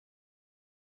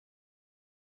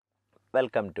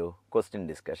Welcome to question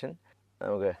discussion.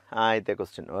 നമുക്ക് ആദ്യത്തെ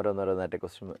question ഓരോന്നോരോന്നായിട്ട്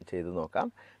ക്വസ്റ്റ്യൻ ചെയ്ത് നോക്കാം.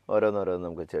 ഓരോന്നോരോന്ന്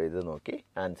നമുക്ക് ചെയ്ത് നോക്കി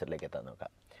ആൻസറിലേക്ക് എത്താൻ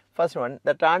നോക്കാം. First one,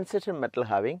 the transition metal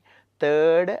having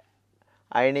third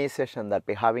ionisation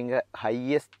enthalpy, having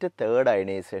highest third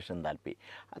ionisation enthalpy.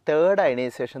 Third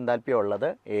ionisation enthalpy ഉള്ളത്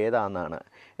ഏതാണെന്നാണ്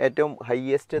ഏറ്റവും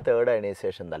ഹയസ്റ്റ് തേർഡ്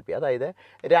അയണൈസേഷൻ എൻതാൽപ്പി. അതായത്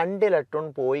 2 ഇലക്ട്രോൺ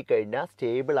പോയി കഴിഞ്ഞാൽ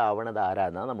സ്റ്റേബിൾ ആവണത്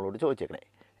ആരാന്നാണ് നമ്മളോട് ചോദിച്ചേക്കണേ.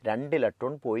 2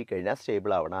 ഇലക്ട്രോൺ പോയി കഴിഞ്ഞാൽ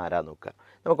സ്റ്റേബിൾ ആവണ ആരാന്ന് നോക്കുക.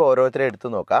 നമുക്ക് ഓരോരുത്തരെ എടുത്ത്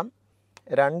നോക്കാം.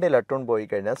 2 ഇലക്ട്രോൺ പോയി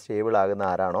കഴിഞ്ഞാൽ സ്റ്റേബിൾ ആകുന്ന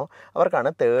ആരാണോ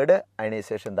അവർക്കാണ് തേർഡ്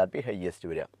അയണൈസേഷൻ എൻതാൽപ്പി ഹയസ്റ്റ്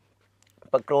വരിക.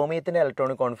 ഇപ്പോൾ ക്രോമിയത്തിൻ്റെ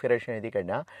ഇലക്ട്രോണിക് കോൺഫിഗറേഷൻ എഴുതി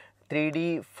കഴിഞ്ഞാൽ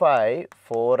 3d5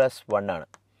 4s1 ആണ്.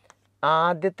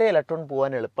 ആദ്യത്തെ ഇലക്ട്രോൺ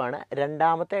പോകാൻ എളുപ്പമാണ്.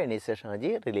 രണ്ടാമത്തെ അയണൈസേഷൻ എനർജി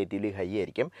റിലേറ്റീവ്ലി ഹൈ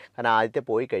ആയിരിക്കും. കാരണം ആദ്യത്തെ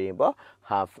പോയി കഴിയുമ്പോൾ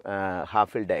half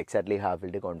filled exactly half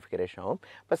filled configuration ആവും.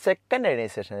 അപ്പോൾ സെക്കൻഡ്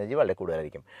അയണൈസേഷൻ എനർജി വളരെ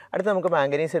കൂടുതലായിരിക്കും. അടുത്ത് നമുക്ക്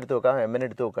മാംഗനീസ് എടുത്ത് നോക്കാം. എൻ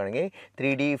എടുത്ത് നോക്കുകയാണെങ്കിൽ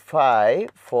 3d5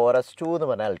 4s2 എന്ന്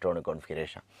പറഞ്ഞ ഇലക്ട്രോണിക്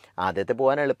കോൺഫിഗറേഷൻ. ആദ്യത്തെ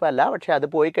പോകാൻ എളുപ്പമല്ല, പക്ഷേ അത്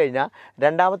പോയി കഴിഞ്ഞാൽ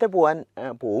രണ്ടാമത്തെ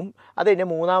പോവും. അത് കഴിഞ്ഞ്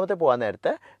മൂന്നാമത്തെ പോകാൻ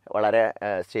നേരത്ത് വളരെ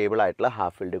സ്റ്റേബിളായിട്ടുള്ള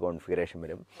ഹാഫ് ഫിൽഡ് കോൺഫിഗറേഷൻ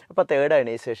വരും. അപ്പോൾ തേർഡ്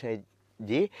അയണൈസേഷൻ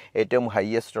ഏറ്റവും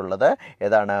ഹയസ്റ്റ് ഉള്ളത്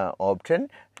ഏതാണ്? ഓപ്ഷൻ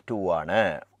 2 ആണ്.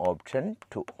 Option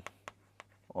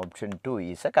 2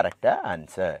 is A correct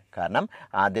answer. കാരണം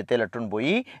ആദ്യത്തെ ഇലക്ട്രോൺ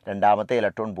പോയി, രണ്ടാമത്തെ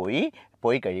ഇലക്ട്രോൺ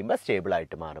പോയി കഴിയുമ്പോൾ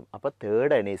സ്റ്റേബിളായിട്ട് മാറും. അപ്പോൾ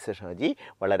തേർഡ് അയണൈസേഷൻ എനർജി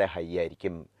വളരെ ഹൈ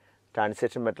ആയിരിക്കും.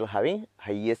 Transition metal having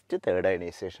highest third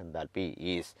ionisation enthalpy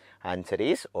is answer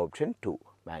is option 2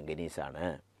 manganese ആണ്.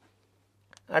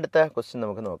 അടുത്ത ക്വസ്റ്റ്യൻ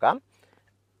നമുക്ക് നോക്കാം.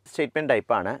 സ്റ്റേറ്റ്മെൻറ്റ്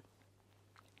ടൈപ്പാണ്.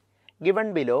 Given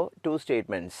below 2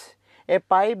 statements, a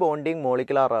pi bonding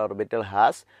molecular orbital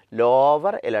has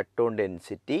lower electron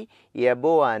density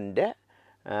above and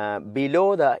below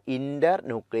the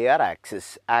internuclear axis.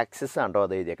 Axis ആണോ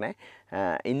അത് എഴുതിയേക്കണേ?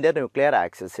 ഇൻ്റർന്യൂക്ലിയർ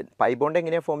axis. Pi bond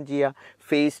എങ്ങനെയാണ് form ചെയ്യുക?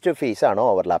 Face to face ആണോ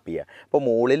ഓവർലാപ്പ് ചെയ്യുക? അപ്പോൾ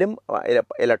മുകളിലും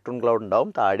ഇലക്ട്രോൺ ക്ലൗഡ്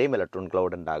ഉണ്ടാവും, താഴെയും ഇലക്ട്രോൺ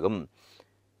ക്ലൗഡ് ഉണ്ടാകും.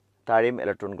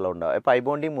 Pi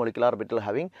bonding molecular orbital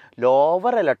having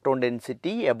lower electron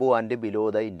density above and below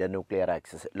the ഇൻ്റർന്യൂക്ലിയർ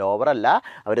axis. Lower അല്ല,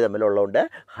 അവർ തമ്മിലുള്ളതുകൊണ്ട്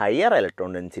ഹയർ ഇലക്ട്രോൺ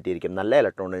ഡെൻസിറ്റി ആയിരിക്കും, നല്ല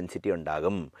ഇലക്ട്രോൺ ഡെൻസിറ്റി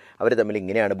ഉണ്ടാകും. അവർ തമ്മിൽ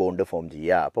ഇങ്ങനെയാണ് ബോണ്ട് ഫോം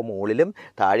ചെയ്യുക. അപ്പോൾ മുകളിലും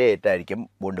താഴെയായിട്ടായിരിക്കും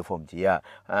ബോണ്ട് ഫോം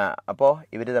ചെയ്യുക. അപ്പോൾ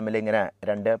ഇവർ തമ്മിൽ ഇങ്ങനെ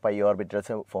 2 പൈ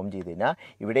ഓർബിറ്റൽസ് ഫോം ചെയ്ത് കഴിഞ്ഞാൽ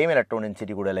ഇവിടെയും ഇലക്ട്രോൺ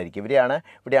ഡെൻസിറ്റി കൂടുതലായിരിക്കും.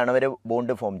 ഇവിടെയാണ് അവർ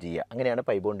ബോണ്ട് ഫോം ചെയ്യുക. അങ്ങനെയാണ്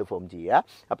പൈ ബോണ്ട് ഫോം ചെയ്യുക.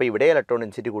 അപ്പോൾ ഇവിടെ ഇലക്ട്രോൺ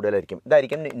ഡെൻസിറ്റി കൂടുതലായിരിക്കും.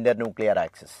 ഇതായിരിക്കും ഇൻ്റർന്യൂക്ലിയർ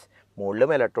ആക്സിസ്. മുകളിലും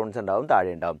ഇലക്ട്രോൺസ് ഉണ്ടാവും,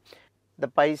 താഴെ ഉണ്ടാവും. The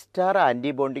pi star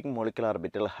ആൻറ്റിബോണ്ടിങ് molecular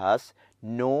orbital has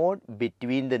node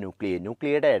between the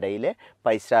ന്യൂക്ലിയയുടെ ഇടയിൽ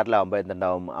പൈ സ്റ്റാറിലാവുമ്പോൾ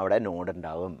എന്തുണ്ടാവും? അവിടെ നോഡ്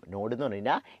ഉണ്ടാവും. നോഡ് എന്ന് പറഞ്ഞു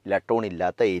കഴിഞ്ഞാൽ ഇലക്ട്രോൺ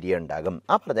ഇല്ലാത്ത ഏരിയ ഉണ്ടാകും.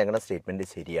 ആ പറഞ്ഞേക്കുന്ന സ്റ്റേറ്റ്മെൻറ്റ്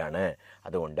ശരിയാണ്.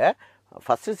 അതുകൊണ്ട്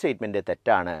ഫസ്റ്റ് സ്റ്റേറ്റ്മെൻറ്റ്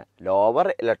തെറ്റാണ്. ലോവർ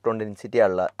ഇലക്ട്രോൺ ഡെൻസിറ്റി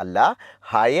അല്ല,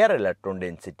 ഹയർ ഇലക്ട്രോൺ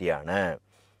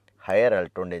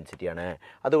ഡെൻസിറ്റിയാണ്.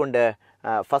 അതുകൊണ്ട്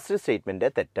ഫസ്റ്റ് സ്റ്റേറ്റ്മെൻറ്റ്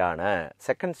തെറ്റാണ്,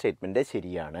 സെക്കൻഡ് സ്റ്റേറ്റ്മെൻറ്റ്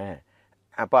ശരിയാണ്.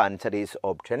 അപ്പോൾ answer is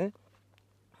option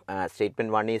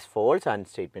statement 1 is false and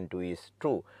statement 2 is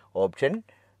true. Option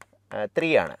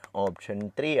 3 ആണ്. ഓപ്ഷൻ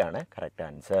 3 ആണ് കറക്റ്റ്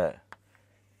ആൻസർ.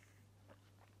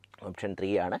 ഓപ്ഷൻ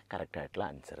 3 ആണ് കറക്റ്റ് ആയിട്ടുള്ള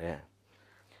ആൻസർ.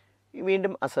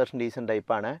 വീണ്ടും അസർഷൻ ഡീസൺ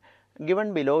ടൈപ്പാണ്. Given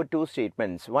below 2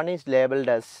 statements, one is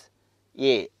labelled as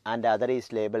A and other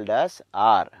is labelled as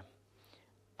R.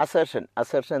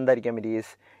 Assertion എന്തായിരിക്കാം? It is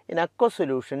in aqueous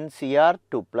solution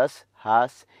Cr2+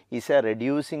 is a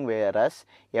reducing, whereas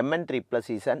Mn3+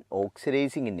 is an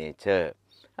oxidizing in nature.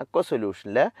 Aqueous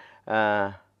solution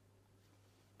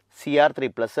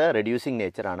Cr3+ reducing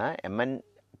nature ആണ്,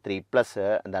 Mn3+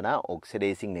 എന്താണ്?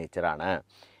 oxidizing nature ആണ്.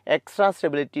 Extra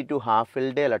stability to half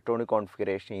filled electronic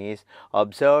configuration is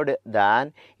observed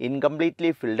than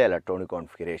incompletely filled electronic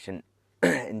configuration.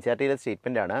 ഇൻസെർട്ടിയിലെ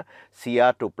statement ആണ്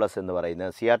Cr2+ എന്ന്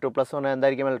പറയുന്നത്. Cr2+ എന്ന് പറഞ്ഞാൽ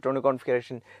എന്തായിരിക്കും electronic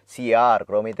configuration?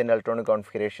 ക്രോമിയത്തിൻ്റെ electronic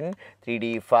configuration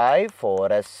 3d5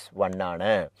 4s1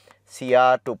 ആണ്.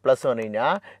 Cr2+ എന്ന് പറഞ്ഞു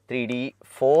കഴിഞ്ഞാൽ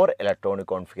 3d4 ഇലക്ട്രോണിക്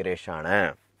കോൺഫിഗറേഷൻ ആണ്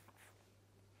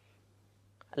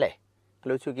അല്ലേ?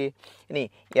 ആലോചിച്ച് നോക്കി. ഇനി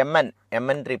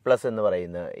Mn3+ എന്ന്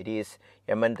പറയുന്നത് ഇറ്റ് ഈസ്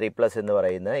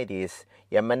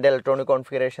Mൻ്റെ ഇലക്ട്രോണിക്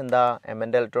കോൺഫിഗറേഷൻ എന്താ?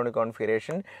 Mൻ്റെ electronic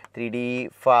configuration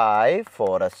 3d5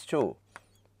 4s2.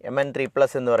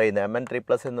 Mn3+ എന്ന്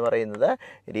പറയുന്നത്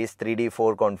ഇറ്റ് ഈസ്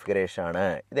 3d4 കോൺഫിഗറേഷൻ ആണ്.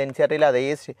 ഇത് എൻസിആർടിയിൽ അതേ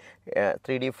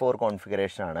 3d4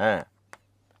 കോൺഫിഗറേഷൻ ആണ്.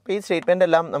 അപ്പോൾ ഈ സ്റ്റേറ്റ്മെൻ്റ്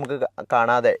എല്ലാം നമുക്ക്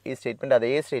കാണാതെ ഈ സ്റ്റേറ്റ്മെൻറ്റ് അതേ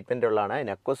സ്റ്റേറ്റ്മെൻ്റ് ഉള്ളതാണ്.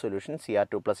 In aqueous solution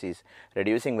Cr2+ is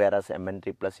reducing, വേറാസ്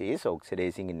Mn3+ is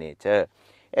oxidising in nature.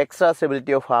 Extra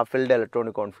stability of half-filled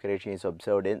electronic configuration is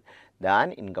observed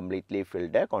than incompletely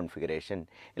filled configuration.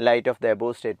 In light of the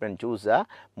above statement, choose the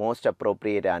most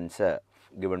appropriate answer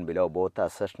given below. Both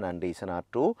assertion and reason are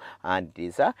true and it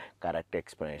is a correct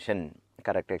explanation.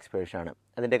 Correct expression ആണ്.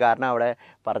 അതിൻ്റെ കാരണം അവിടെ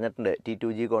പറഞ്ഞിട്ടുണ്ട്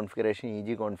T2G configuration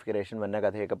EG configuration വന്ന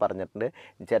കഥയൊക്കെ പറഞ്ഞിട്ടുണ്ട്.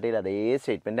 ചേട്ടയിൽ അതേ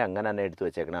statement അങ്ങനെ തന്നെ എടുത്തു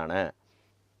വെച്ചേക്കണതാണ്.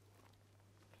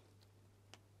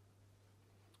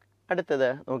 അടുത്തത്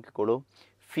നോക്കിക്കോളൂ.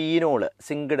 ഫീനോള്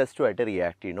സിങ്കഡസ്റ്റുമായിട്ട്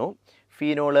റിയാക്ട് ചെയ്യണു.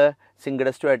 ഫീനോള്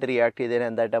സിങ്കഡസ്റ്റുമായിട്ട് റിയാക്ട് ചെയ്തതിന്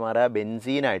എന്തായിട്ടാണ് മാറുക?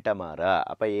 ബെൻസീനായിട്ടാണ് മാറുക.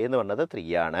 അപ്പോൾ എന്ന് പറഞ്ഞത്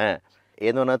 3 ആണ്.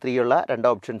 എന്ന് പറഞ്ഞാൽ 3 ഉള്ള 2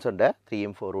 ഓപ്ഷൻസ് ഉണ്ട്,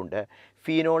 3ഉം 4ഉം ഉണ്ട്.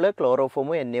 ഫീനോള്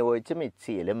ക്ലോറോഫോമും NaOHും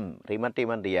HClലും റിമർ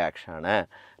റിയാക്ഷൻ ആണ്.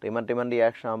 റിമർ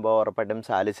റിയാക്ഷൻ ആകുമ്പോൾ ഉറപ്പായിട്ടും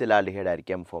സാലിസിൽ ആൽഡിഹൈഡ്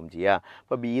ആയിരിക്കാം ഫോം ചെയ്യുക.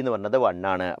 അപ്പോൾ ബി എന്ന് പറഞ്ഞത് 1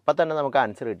 ആണ്. അപ്പോൾ തന്നെ നമുക്ക്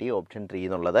ആൻസർ കിട്ടി. ഓപ്ഷൻ 3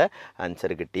 എന്നുള്ളത്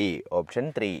ആൻസർ കിട്ടി. ഓപ്ഷൻ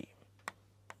 3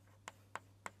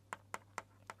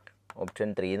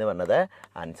 എന്ന് പറഞ്ഞത്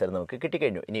ആൻസർ നമുക്ക്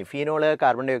കിട്ടിക്കഴിഞ്ഞു. ഇനി phenol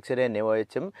carbon dye oxide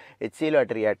NaOHും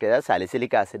HClലുമായിട്ട് react ചെയ്താൽ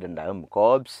സാലിസിലിക് ആസിഡ് ഉണ്ടാകും.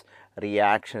 കോബ്സ്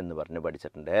റിയാക്ഷൻ എന്ന് പറഞ്ഞ്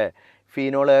പഠിച്ചിട്ടുണ്ട്.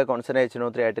 ഫീനോള് കോൺസെൻട്രേറ്റ്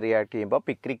HNO3 ആയിട്ട് റിയാക്ട് ചെയ്യുമ്പോൾ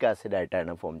പിക്രിക് ആസിഡ്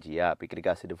ആയിട്ടാണ് ഫോം ചെയ്യുക. പിക്രിക്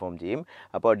ആസിഡ് ഫോം ചെയ്യും.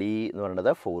 അപ്പോൾ ഡി എന്ന്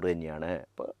പറയുന്നത് 4 തന്നെയാണ്.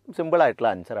 അപ്പോൾ സിമ്പിളായിട്ടുള്ള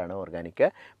ആൻസറാണ്. ഓർഗാനിക്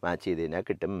മാച്ച് ചെയ്ത് കഴിഞ്ഞാൽ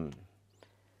കിട്ടും.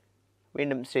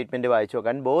 വീണ്ടും സ്റ്റേറ്റ്മെൻറ്റ് വായിച്ചു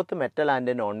നോക്കാൻ. Both metal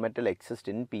and non metal exist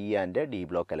in P and D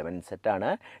block element. സെറ്റാണ്.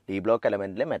 ഡി ബ്ലോക്ക്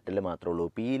എലമെൻറ്റിൽ മെറ്റൽ മാത്രമേ ഉള്ളൂ.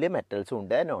 പിയിൽ മെറ്റൽസും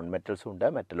ഉണ്ട്, നോൺ മെറ്റൽസും ഉണ്ട്,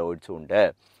 മെറ്റലോയിഡ്സും ഉണ്ട്.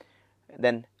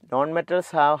 Then non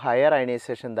metals have higher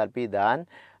ionisation enthalpy than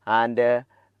and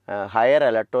higher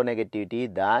electronegativity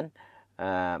than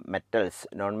metals.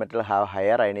 Non-metal have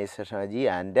higher ionization energy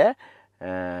and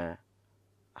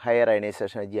higher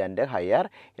ionization energy and higher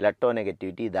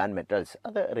electronegativity than metals.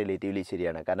 അത് relatively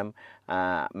ശരിയാണ്. കാരണം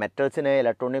മെറ്റൽസിന്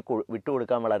ഇലക്ട്രോണിനെ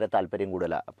വിട്ടുകൊടുക്കാൻ വളരെ താല്പര്യം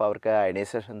കൂടുതലാണ്. അപ്പോൾ അവർക്ക്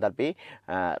അയണൈസേഷൻ താല്പര്യം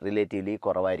റിലേറ്റീവ്ലി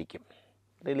കുറവായിരിക്കും.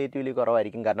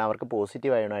 കാരണം അവർക്ക്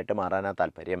പോസിറ്റീവ് അയണായിട്ട് മാറാനാണ്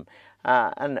താല്പര്യം.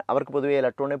 അവർക്ക് പൊതുവേ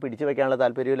ഇലക്ട്രോണിനെ പിടിച്ചു വയ്ക്കാനുള്ള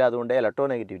താല്പര്യമില്ല. അതുകൊണ്ട്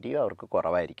ഇലക്ട്രോനെഗറ്റിവിറ്റി അവർക്ക്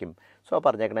കുറവായിരിക്കും. സോ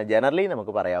പറഞ്ഞേക്കണം ജനറലി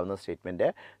നമുക്ക് പറയാവുന്ന സ്റ്റേറ്റ്മെൻറ്റ്.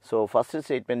 സോ ഫസ്റ്റ്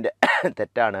സ്റ്റേറ്റ്മെൻറ്റ്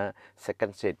തെറ്റാണ്,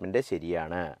 സെക്കൻഡ് സ്റ്റേറ്റ്മെൻറ്റ്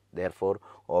ശരിയാണ്. Therefore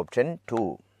option 2.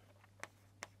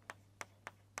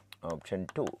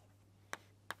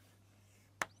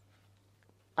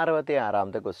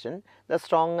 66ാമത്തെ question. The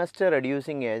strongest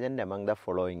reducing agent among the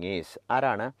following is.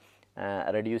 ആരാണ്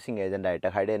റെഡ്യൂസിങ് ഏജൻ്റായിട്ട്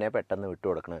ഹൈഡ്രജനെ പെട്ടെന്ന് വിട്ടു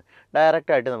കൊടുക്കുന്നത്?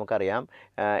 ഡയറക്റ്റായിട്ട് നമുക്കറിയാം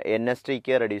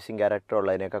NH3ക്ക് റെഡ്യൂസിങ് ക്യാരക്ടർ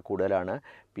ഉള്ളതിനേക്കാൾ കൂടുതലാണ്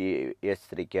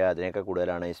PH3ക്ക്, അതിനേക്കാൾ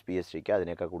കൂടുതലാണ് SPH3ക്ക്,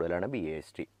 അതിനേക്കാൾ കൂടുതലാണ്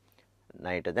BH3.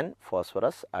 Nitrogen,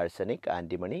 phosphorus, arsenic,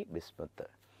 antimony, bismuth.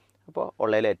 അപ്പോൾ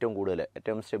ഉള്ളതിൽ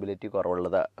ഏറ്റവും സ്റ്റെബിലിറ്റി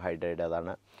കുറവുള്ളത് ഹൈഡ്രൈഡ്.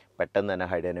 അതാണ് പെട്ടെന്ന് തന്നെ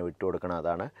ഹൈഡ്രജനെ വിട്ടു കൊടുക്കണം.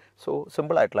 അതാണ്. സോ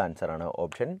സിമ്പിളായിട്ടുള്ള ആൻസറാണ്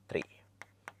ഓപ്ഷൻ 3.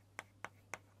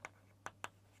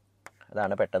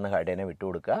 അതാണ് പെട്ടെന്ന് ഹൈഡ്രജനെ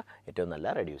വിട്ടുകൊടുക്കുക ഏറ്റവും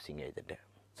നല്ല റെഡ്യൂസിങ് ഏജൻറ്റ്.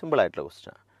 സിമ്പിളായിട്ടുള്ള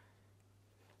ക്വസ്റ്റ്യനാണ്.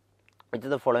 Which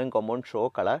the following compound show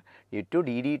colour due to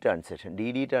DD transition.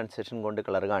 DD transition കൊണ്ട്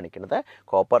കളർ കാണിക്കുന്നത്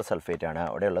കോപ്പർ സൾഫേറ്റ് ആണ്.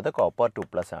 അവിടെയുള്ളത് കോപ്പർ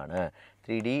 2+ ആണ്.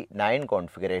 3D9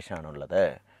 കോൺഫിഗറേഷൻ ആണുള്ളത്.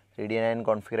 3D9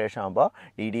 കോൺഫിഗറേഷൻ ആകുമ്പോൾ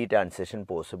DD ട്രാൻസിഷൻ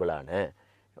പോസിബിൾ ആണ്.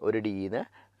 ഒരു ഡിന്ന്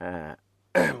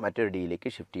മറ്റൊരു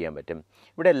ഡിയിലേക്ക് ഷിഫ്റ്റ് ചെയ്യാൻ പറ്റും.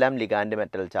 ഇവിടെ എല്ലാം ലിഗാൻഡ്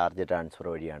മെറ്റൽ ചാർജ് ട്രാൻസ്ഫർ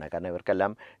വഴിയാണ്. കാരണം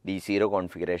ഇവർക്കെല്ലാം D0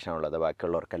 കോൺഫിഗറേഷൻ ആണുള്ളത്,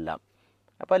 ബാക്കിയുള്ളവർക്കെല്ലാം.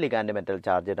 അപ്പോൾ ലിഗാൻഡ് മെറ്റൽ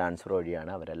ചാർജ് ട്രാൻസ്ഫർ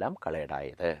വഴിയാണ് അവരെല്ലാം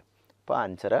കളേഡായത്. അപ്പോൾ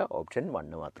ആൻസർ ഓപ്ഷൻ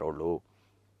 1 മാത്രമേ ഉള്ളൂ.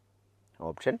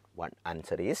 Option 1.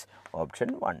 Answer is option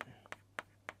 1.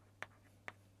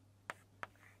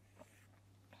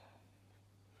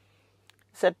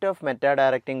 Set of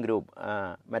meta-directing group,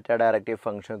 meta-directive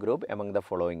function group among the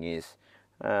following is.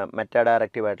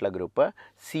 മെറ്റാഡയറക്റ്റീവ് ആയിട്ടുള്ള ഗ്രൂപ്പ്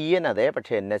CN അതെ,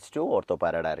 പക്ഷേ NH2 ഓർത്തോ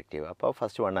പാരാഡയറക്റ്റീവ്. അപ്പോൾ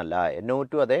ഫസ്റ്റ് 1 അല്ല.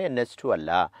 NO2 അതെ, NH2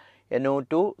 അല്ല.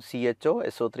 NO2 CHO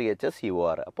SO3H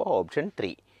COR. അപ്പോൾ ഓപ്ഷൻ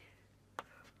 3.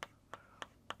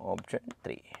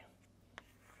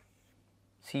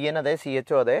 CN അതെ,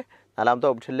 CHO അതെ. നാലാമത്തെ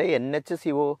ഓപ്ഷനിൽ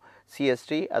NHCO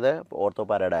CH3 അത് ഓർത്തോ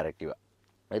പാരാഡയറക്റ്റീവ്.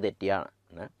 അത്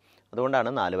തെറ്റിയാണ്. അതുകൊണ്ടാണ്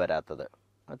 4 വരാത്തത്.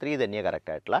 3 തന്നെയാണ്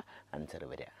കറക്റ്റായിട്ടുള്ള ആൻസർ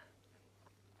വരിക.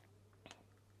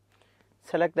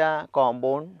 Select the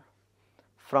compound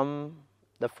from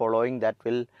the following that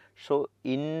will show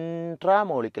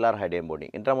intramolecular hydrogen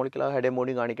bonding. Intramolecular hydrogen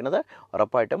bonding കാണിക്കുന്നത്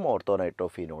ഉറപ്പായിട്ടും ഓർത്തോ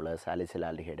നൈട്രോഫീനോൾ, സാലിസിൽ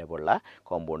ആൽഡിഹൈഡ് പോലുള്ള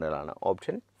കോമ്പൗണ്ടുകളാണ്.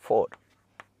 ഓപ്ഷൻ 4.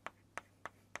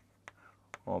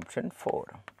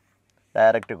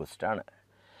 ഡയറക്റ്റ് ക്വസ്റ്റ്യൻ ആണ്.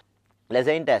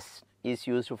 ലെസൈൻ test is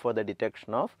used for the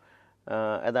detection of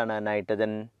ഏതാണ്?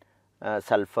 Nitrogen,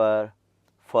 sulphur,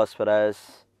 phosphorus,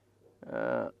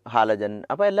 halogen.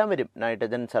 അപ്പോൾ എല്ലാം വരും.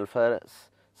 Nitrogen,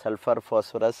 sulphur,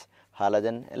 phosphorus,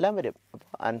 halogen എല്ലാം വരും. അപ്പോൾ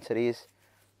ആൻസർ ഈസ്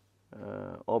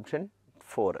ഓപ്ഷൻ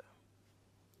 4.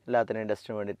 എല്ലാത്തിനെയും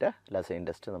ടെസ്റ്റിന് വേണ്ടിയിട്ട് ലെസൈൻ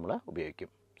ടെസ്റ്റ് നമ്മൾ ഉപയോഗിക്കും.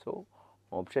 സോ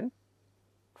ഓപ്ഷൻ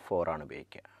 4 ആണ്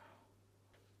ഉപയോഗിക്കുക.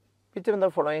 Which of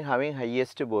the following having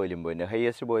highest boiling point?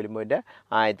 Highest boiling point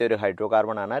ആദ്യത്തെ ഒരു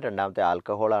ഹൈഡ്രോകാർബൺ ആണ്, രണ്ടാമത്തെ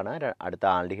ആൽക്കഹോൾ ആണ്, അടുത്ത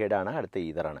ആൽഡിഹൈഡ് ആണ്, അടുത്ത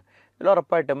ഈതർ ആണ്. ഇതിൽ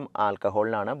ഉറപ്പായിട്ടും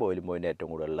ആൽക്കഹോളിനാണ് ബോയിലിംഗ് പോയിന്റ് ഏറ്റവും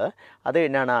കൂടുതലുള്ളത്. അത്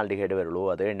കഴിഞ്ഞാണ് ആൽഡിഹൈഡ് വരുള്ളൂ,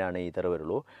 അത് കഴിഞ്ഞാണ് ഈതർ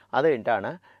വരുള്ളൂ, അത്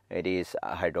കഴിഞ്ഞിട്ടാണ് ഇറ്റ് ഈസ്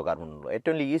ഹൈഡ്രോകാർബൺ ഉള്ളൂ.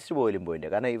 ഏറ്റവും ലീസ്റ്റ് ബോയിലിംഗ് പോയിന്റ്,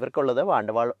 കാരണം ഇവർക്കുള്ളത്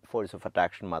വാണ്ടവാൾ ഫോഴ്സ് ഓഫ്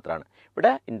അട്രാക്ഷൻ മാത്രമാണ്.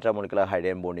 ഇവിടെ ഇൻട്രാമോളിക്കുലർ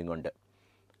ഹൈഡ്രജൻ ബോണ്ടിങ് ഉണ്ട്.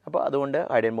 അപ്പോൾ അതുകൊണ്ട്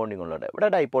ഹൈഡ്രജൻ ബോണ്ടിങ് ഉള്ളത്. ഇവിടെ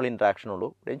ഡൈപോൾ ഇൻട്രാക്ഷൻ ഉള്ളൂ,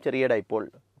 ഇവിടെയും ചെറിയ ഡൈപോൾ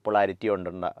പൊളാരിറ്റി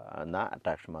ഉണ്ടെന്ന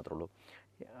അട്രാക്ഷൻ മാത്രമേ ഉള്ളൂ.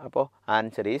 അപ്പോൾ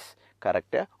ആൻസർ ഈസ്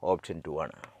കറക്റ്റ് ഓപ്ഷൻ 2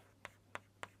 ആണ്.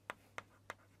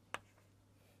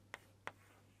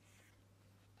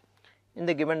 In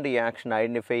the given reaction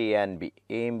identify A and B.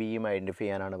 എയും ബിയും ഐഡൻറ്റിഫൈ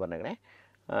ചെയ്യാനാണ് പറഞ്ഞത്.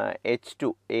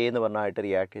 H2 എ എന്ന് പറഞ്ഞായിട്ട്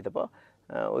റിയാക്ട് ചെയ്തപ്പോൾ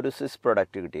ഒരു സിസ്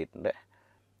പ്രൊഡക്റ്റ് കിട്ടിയിട്ടുണ്ട്.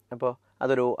 അപ്പോൾ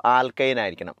അതൊരു ആൽക്കൈൻ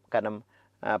ആയിരിക്കണം, കാരണം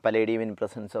palladium in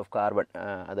presence of carbon,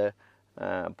 അത്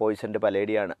പോയിസൻ്റെ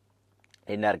പലേഡിയാണ്,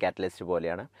 ഇന്നർ കാറ്റലിസ്റ്റ്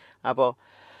പോലെയാണ്. അപ്പോൾ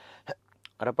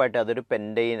ഉറപ്പായിട്ട് അതൊരു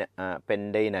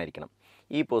പെൻഡൈൻ ആയിരിക്കണം.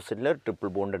 ഈ പൊസിഷനിൽ ട്രിപ്പിൾ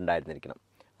ബോണ്ട് ഉണ്ടായിരുന്നിരിക്കണം.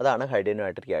 അതാണ്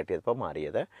ഹൈഡ്രജനുമായിട്ട് റിയാക്ട് ചെയ്തപ്പോൾ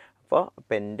മാറിയത്. അപ്പോൾ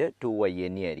പെൻഡ്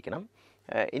 2YNE ആയിരിക്കണം.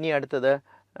 ഇനി അടുത്തത്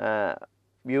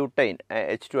ബ്യൂട്ടൈൻ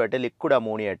H2 ആയിട്ട് ലിക്വിഡ്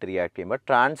അമോണിയ ആയിട്ട് റിയാക്ട് ചെയ്യുമ്പോൾ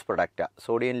ട്രാൻസ് പ്രൊഡക്റ്റാണ്.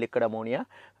 സോഡിയം ലിക്വിഡ് അമോണിയ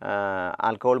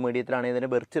ആൽക്കഹോൾ മീഡിയത്തിലാണെങ്കിൽ ഇതിന്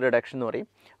ബെർച്ച് റിഡക്ഷൻ എന്ന് പറയും.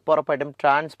 അപ്പോൾ ഉറപ്പായിട്ടും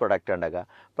ട്രാൻസ് പ്രൊഡക്റ്റ് ഉണ്ടാകുക.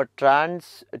 അപ്പോൾ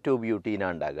ട്രാൻസ് 2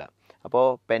 ബ്യൂട്ടീനാണ് ഉണ്ടാകുക. അപ്പോൾ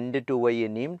പെൻഡ്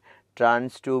 2YNEയും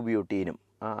ട്രാൻസ് 2 ബ്യൂട്ടീനും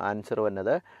ആൻസർ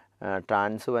വന്നത്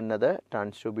ട്രാൻസ്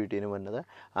 2 ബ്യൂട്ടീനും വന്നത്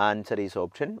ആൻസർ ഈസ്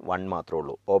ഓപ്ഷൻ 1 മാത്രമേ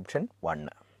ഉള്ളൂ. Option 1.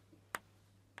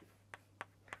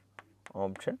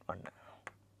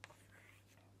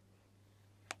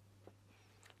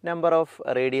 Number of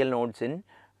radial nodes in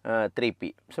 3p.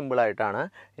 Simple ആയിട്ടാണ്.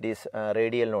 It is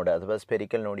radial node അഥവാ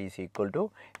spherical node is equal to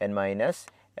n minus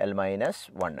l minus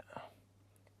 1.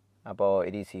 അപ്പോൾ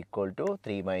it is equal to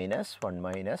 3 minus 1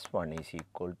 minus 1 is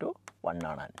equal to 1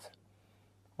 ആണ് answer.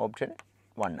 Option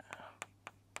 1.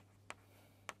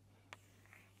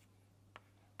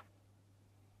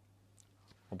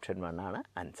 Option 1 ആണ്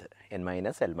answer. n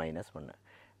minus l minus 1.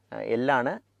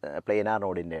 എല്ലാണ് planar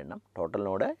നോഡിൻ്റെ എണ്ണം. Total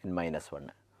node n minus 1.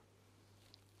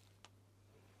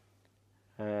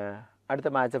 അടുത്ത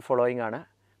match following ആണ്.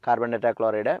 Carbon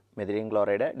tetrachloride, methylene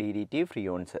chloride, DDT,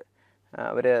 ഫ്രിയോൺസ്.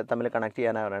 അവർ തമ്മിൽ connect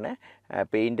ചെയ്യാനാണ് പറയുന്നത്.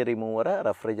 Paint remover,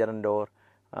 refrigerant or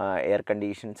air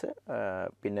conditions,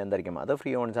 പിന്നെ എന്തായിരിക്കും അത്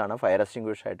ഫ്രിയോൺസ് ആണ്. ഫയർ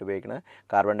എക്സ്റ്റിംഗ്വിഷ് ആയിട്ട് ഉപയോഗിക്കുന്നത്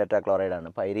കാർബൺ ടെട്രാക്ലോറൈഡാണ്.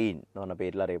 പൈരീൻ എന്ന് പറഞ്ഞ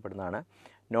പേരിൽ അറിയപ്പെടുന്നതാണ്.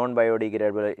 നോൺ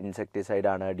ബയോഡിഗ്രേഡബിൾ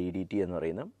ഇൻസെക്ടിസൈഡാണ് DDT എന്ന്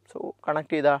പറയുന്നത്. സോ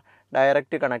കണക്ട് ചെയ്താൽ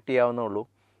ഡയറക്റ്റ് കണക്ട് ചെയ്യാവുന്നേ ഉള്ളൂ.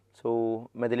 സോ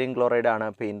മെഥിലിൻ ക്ലോറൈഡാണ്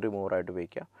പെയിൻറ്റ് റിമൂവറായിട്ട്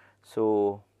ഉപയോഗിക്കുക. So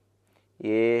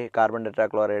A carbon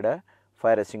tetrachloride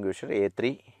fire extinguisher A3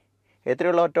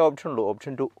 ഉള്ള ഒറ്റ ഓപ്ഷൻ ഉള്ളൂ.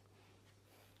 Option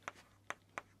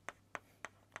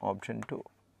 2.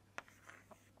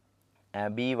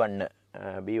 B1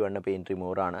 paint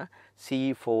റിമൂവറാണ്.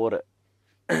 C4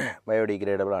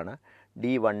 biodegradable ആണ്.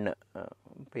 D1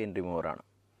 paint റിമൂവറാണ്.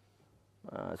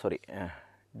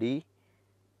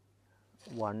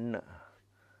 D1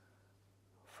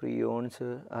 ഫ്രിയോൺസ്.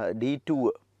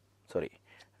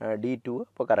 D2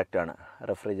 ഇപ്പോൾ കറക്റ്റാണ്.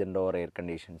 റെഫ്രിജറൻ്റ് ഓർ എയർ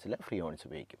കണ്ടീഷൻസിൽ ഫ്രിയോൺസ്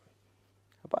ഉപയോഗിക്കും.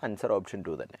 അപ്പോൾ ആൻസർ ഓപ്ഷൻ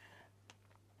 2 തന്നെ.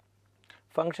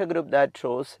 Function group that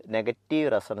shows negative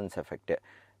resonance effect.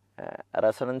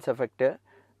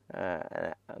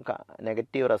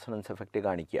 Negative resonance effect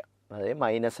കാണിക്കുക, അതായത്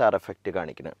 -R എഫക്റ്റ്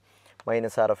കാണിക്കുന്നത്.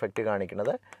 -R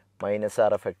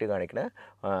എഫക്റ്റ് കാണിക്കുന്നത്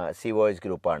COH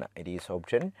ഗ്രൂപ്പാണ്. ഇറ്റ് ഈസ്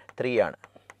ഓപ്ഷൻ 3 ആണ്.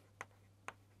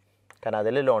 കാരണം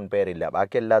അതിൽ ലോൺ പെയർ ഇല്ല.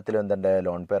 ബാക്കി എല്ലാത്തിലും എന്തുണ്ട്?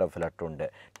 ലോൺ പെയർ ഓഫ് ഇലക്ട്രോൺ ഉണ്ട്.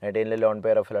 നൈട്രജനിൽ ലോൺ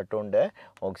പെയർ ഓഫ് ഇലക്ട്രോൺ ഉണ്ട്,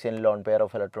 ഓക്സിജനിൽ ലോൺ പെയർ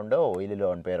ഓഫ് ഇലക്ട്രോൺ ഉണ്ട്, ഓയിലിൽ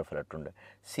ലോൺ പെയർ ഓഫ് ഇലക്ട്രോൺ ഉണ്ട്.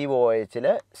 COHൽ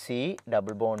C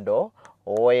ഡബിൾ ബോണ്ടോ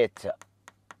OH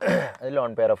അത്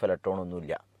ലോൺ പെയർ ഓഫ് ഇലക്ട്രോൺ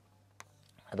ഒന്നുമില്ല.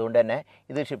 അതുകൊണ്ട് തന്നെ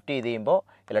ഇത് ഷിഫ്റ്റ് ചെയ്ത് കഴിയുമ്പോൾ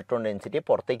ഇലക്ട്രോൺ ഡെൻസിറ്റി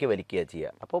പുറത്തേക്ക് വലിക്കുക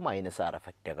ചെയ്യുക. അപ്പോൾ -R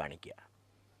എഫക്റ്റ് കാണിക്കുക.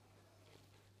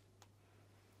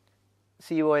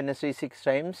 CONS 6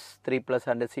 times 3+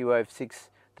 and COF6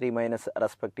 3-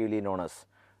 respectively known as.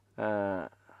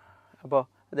 അപ്പോൾ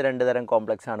ഇത് 2 തരം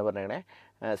കോംപ്ലക്സ് ആണ് പറഞ്ഞത്.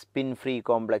 Spin free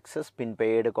complex, spin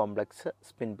paid complex,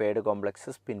 spin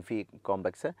free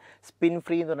complex. Spin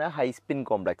free എന്ന് പറഞ്ഞാൽ ഹൈ സ്പിൻ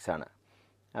കോംപ്ലക്സ് ആണ്.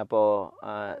 അപ്പോൾ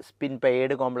സ്പിൻ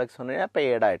പെയ്ഡ് കോംപ്ലക്സ് എന്ന് പറഞ്ഞാൽ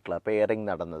പെയ്ഡ് ആയിട്ടുള്ള പെയറിങ്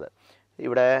നടന്നത്.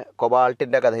 ഇവിടെ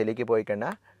കൊബാൾട്ടിൻ്റെ കഥയിലേക്ക് പോയി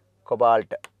കഴിഞ്ഞാൽ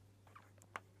കൊബാൾട്ട്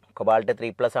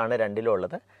 3+ ആണ് രണ്ടിലും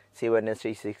ഉള്ളത്. CONS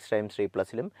 6 times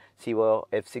 3+ലും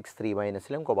COF6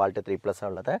 3- കൊബാൾട്ട് 3+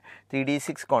 ഉള്ളത്.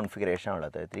 3D6 കോൺഫിഗറേഷൻ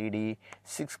ഉള്ളത്.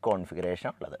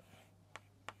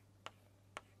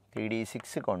 3D6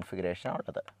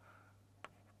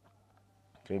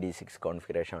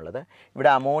 കോൺഫിഗറേഷൻ ഉള്ളത്. ഇവിടെ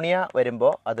അമോണിയ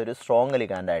വരുമ്പോൾ അതൊരു സ്ട്രോങ്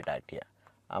ലിഗാൻഡായിട്ട് ആക്ട് ചെയ്യുക.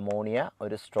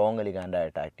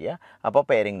 അപ്പോൾ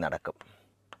പെയറിങ് നടക്കും.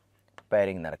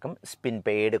 സ്പിൻ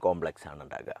പെയ്ഡ് കോംപ്ലക്സ് ആണ്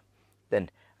ഉണ്ടാകുക. ദെൻ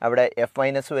അവിടെ എഫ്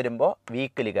മൈനസ് വരുമ്പോൾ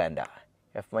വീക്ക് ലിഗാൻഡ,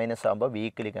 എഫ് മൈനസ് ആകുമ്പോൾ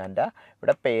വീക്ക് ലിഗാൻഡ.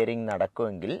 ഇവിടെ പെയറിങ്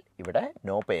നടക്കുമെങ്കിൽ ഇവിടെ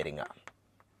നോ പെയറിങ്ങാണ്.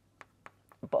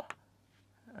 അപ്പോൾ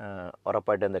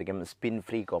ഉറപ്പായിട്ട് എന്തായിരിക്കും? സ്പിൻ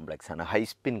ഫ്രീ കോംപ്ലക്സ് ആണ്, ഹൈ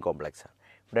സ്പിൻ കോംപ്ലക്സ് ആണ്.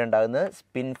 ഇവിടെ ഉണ്ടാകുന്നത്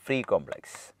spin free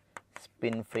complex,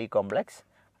 spin free complex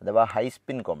അഥവാ ഹൈ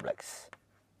സ്പിൻ കോംപ്ലക്സ്.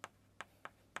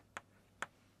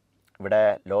 ഇവിടെ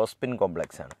ലോ സ്പിൻ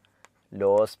കോംപ്ലക്സ് ആണ്,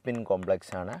 ലോ സ്പിൻ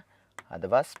കോംപ്ലക്സ് ആണ്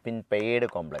അഥവാ സ്പിൻ പെയ്ഡ്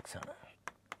കോംപ്ലക്സ് ആണ്,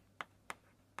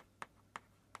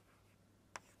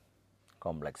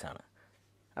 കോംപ്ലക്സ് ആണ്.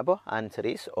 അപ്പോൾ ആൻസർ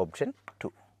ഈസ് ഓപ്ഷൻ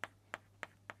 2.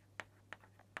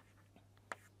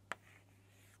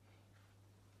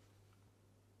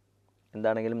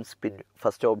 എന്താണെങ്കിലും സ്പിൻ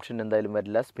ഫസ്റ്റ് ഓപ്ഷൻ എന്തായാലും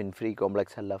വരില്ല, സ്പിൻ ഫ്രീ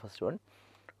കോംപ്ലക്സ് അല്ല first one.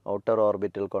 Outer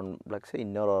orbital complex,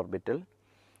 inner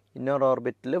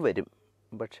orbital വരും,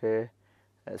 പക്ഷേ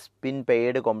സ്പിൻ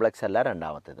പെയ്ഡ് കോംപ്ലക്സ് അല്ല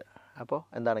രണ്ടാമത്തേത്. അപ്പോൾ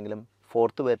എന്താണെങ്കിലും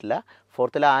ഫോർത്ത് വരില്ല.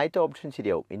 ഫോർത്തിലെ ആദ്യത്തെ ഓപ്ഷൻ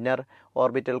ശരിയാവും, ഇന്നർ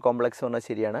ഓർബിറ്റൽ കോംപ്ലക്സ് പറഞ്ഞാൽ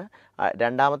ശരിയാണ്.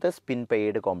 രണ്ടാമത്തെ സ്പിൻ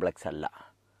പെയ്ഡ് കോംപ്ലക്സ് അല്ല.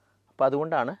 അപ്പോൾ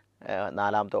അതുകൊണ്ടാണ്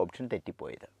നാലാമത്തെ ഓപ്ഷൻ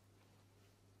തെറ്റിപ്പോയത്.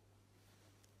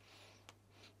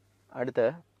 അടുത്ത്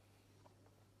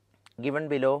given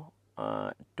below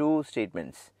two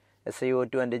statements,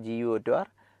 SiO2 and GeO2 are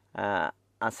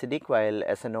acidic while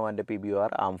SNO and PbO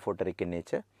are amphoteric in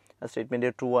nature. ആ സ്റ്റേറ്റ്മെൻറ്റ്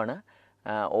ട്രൂ ആണ്.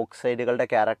 ഓക്സൈഡുകളുടെ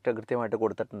ക്യാരക്ടർ കൃത്യമായിട്ട്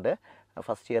കൊടുത്തിട്ടുണ്ട്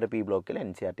ഫസ്റ്റ് ഇയർ പി ബ്ലോക്കിൽ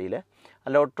NCERT.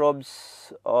 Allotropes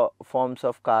forms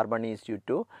of carbon is due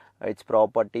to its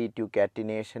property to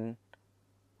catenation.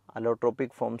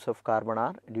 Allotropic forms of carbon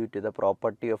are due to the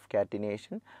property of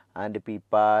catenation and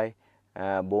ppi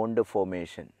bond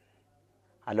formation.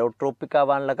 അലോട്രോപ്പിക്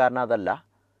ആവാനുള്ള കാരണം അതല്ല.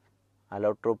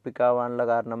 അലോട്രോപ്പിക് ആവാനുള്ള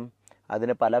കാരണം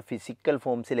അതിന് പല ഫിസിക്കൽ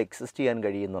ഫോംസിൽ എക്സിസ്റ്റ് ചെയ്യാൻ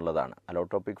കഴിയുന്നുള്ളതാണ്.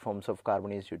 അലോട്രോപ്പിക് forms of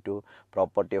carbon is due to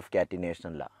property of catenation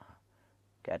അല്ല,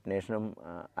 കാറ്റിനേഷനും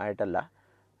ആയിട്ടല്ല.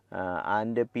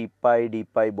 And P D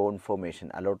bond formation,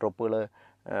 അലോട്രോപ്പുകൾ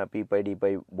P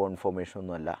bond formation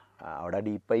ഒന്നുമല്ല. അവിടെ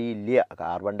ഇല്ല,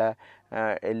 കാർബണിൻ്റെ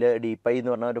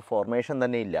എന്ന് പറഞ്ഞ ഒരു ഫോർമേഷൻ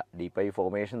തന്നെ ഇല്ല,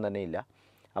 ഫോർമേഷൻ തന്നെ ഇല്ല.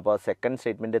 അപ്പോൾ സെക്കൻഡ്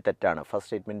സ്റ്റേറ്റ്മെൻറ്റ് തെറ്റാണ്. First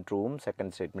statement ട്രൂവും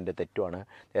second statement തെറ്റുമാണ്.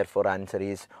 Therefore answer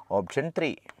is option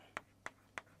 3.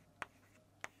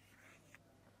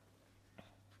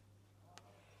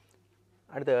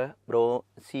 അടുത്ത്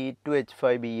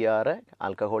C2H5Br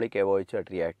ആൽക്കഹോളിക്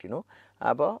എവോയിച്ചായിട്ട് റിയാക്ട് ചെയ്യുന്നു.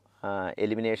 അപ്പോൾ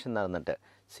എലിമിനേഷൻ നടന്നിട്ട്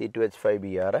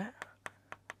C2H5Br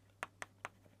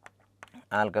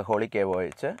ആൽക്കഹോളിക്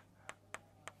എവോയിച്ച്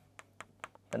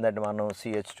എന്തായിട്ട് മാറുന്നു?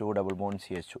 CH2 double bond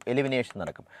CH2. Elimination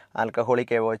നടക്കും.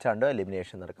 ആൽക്കഹോളിക് എവോയിച്ചാണ്ട്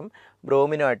എലിമിനേഷൻ നടക്കും.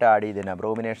 ബ്രോമിനുമായിട്ട് ആഡ് ചെയ്തിരുന്ന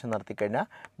bromination നടത്തിക്കഴിഞ്ഞാൽ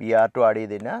Br2 add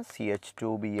ചെയ്തിരുന്നാൽ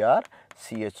CH2Br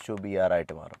CH2Br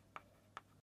ആയിട്ട് മാറും.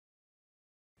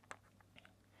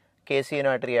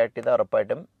 KCNുമായിട്ട് റിയാക്ട് ചെയ്താൽ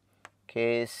ഉറപ്പായിട്ടും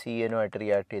KCNുമായിട്ട്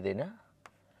റിയാക്ട് ചെയ്തതിന്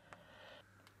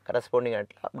കറസ്പോണ്ടിങ്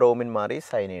ആയിട്ടുള്ള ബ്രോമിൻ മാറി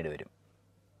സൈനൈഡ് വരും.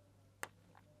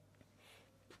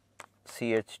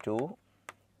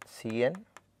 CH2CN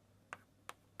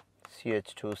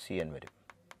CH2CN വരും.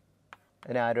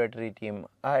 അതിന് ആരുമായിട്ട് ട്രീറ്റ് ചെയ്യും?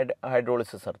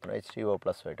 ഹൈഡ്രോളിസിസ് നടത്തണം, H2O+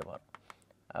 ആയിട്ട് മാറും.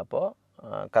 അപ്പോൾ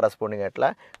കറസ്പോണ്ടിങ് ആയിട്ടുള്ള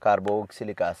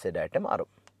കാർബോക്സിലിക് ആസിഡായിട്ട് മാറും.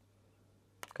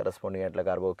 കറസ്പോണ്ടിങ് ആയിട്ടുള്ള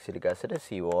carboxylic acid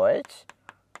COH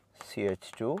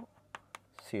CH2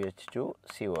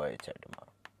 COH ആയിട്ട്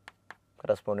മാറും.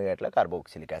 കറസ്പോണ്ടിങ് ആയിട്ടുള്ള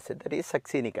carboxylic acid, that is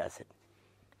സക്സീനിക് acid.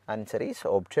 Answer is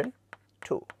option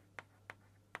 2.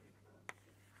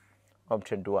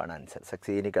 Option 2 ആണ് ആൻസർ.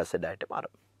 സക്സീനിക് ആസിഡായിട്ട്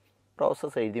മാറും.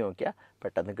 പ്രോസസ്സ് എഴുതി നോക്കിയാൽ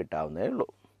പെട്ടെന്ന് കിട്ടാവുന്നതേ ഉള്ളൂ.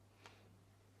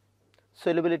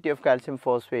 Solubility of calcium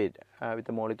phosphate with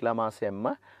a molecular mass M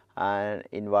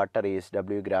in water is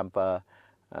W gram per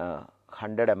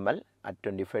 100 ml at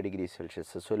 25 degrees Celsius.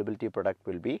 The solubility product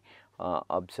will be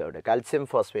observed. Calcium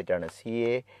phosphate ആണ്,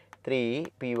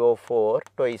 Ca3PO4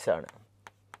 twice ആണ്.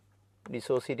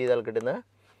 Dissociate ചെയ്താൽ കിട്ടുന്ന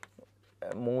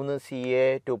 3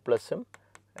 Ca2+ഉം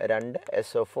 2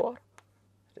 SO4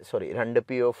 2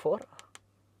 PO4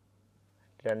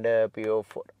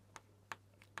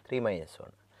 3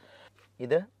 ആണ്.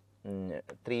 ഇത്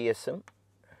 3s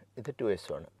ഇത് 2s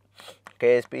ആണ്.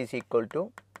 KSP is equal to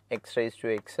x raised to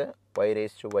x, y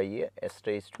raised to y, s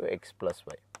raised to x plus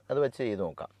y. അത് വെച്ച് ചെയ്ത്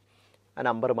നോക്കാം. ആ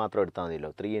നമ്പർ മാത്രം എടുത്താൽ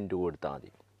മതിയല്ലോ, 3 × 2 എടുത്താൽ മതി.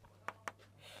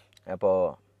 അപ്പോൾ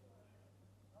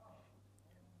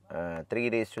 3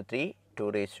 raised to 3, 2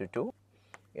 raised to 2,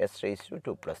 s raised to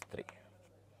 2 plus 3.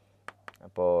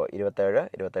 അപ്പോൾ 27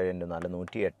 × 4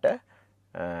 108,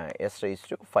 s raised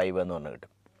to 5 എന്ന് പറഞ്ഞ്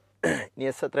കിട്ടും. ഇനി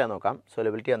എസ് എത്രയാണെന്ന് നോക്കാം.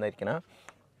 Solubility വന്നിരിക്കണം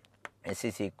S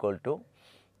is equal to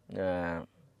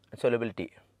solubility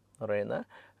എന്ന് പറയുന്നത്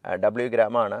W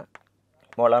ഗ്രാമാണ്.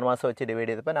 മോളാർ മാസ് വെച്ച് ഡിവൈഡ്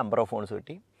ചെയ്തപ്പോൾ നമ്പർ ഓഫ് മോൾസ്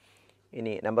കിട്ടി.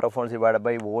 ഇനി number of moles divide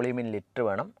by volume in litre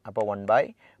വേണം. അപ്പോൾ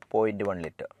 1/0.1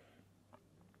 ലിറ്റർ.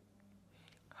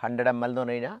 100 ml എന്ന്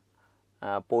പറഞ്ഞു കഴിഞ്ഞാൽ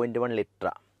 0.1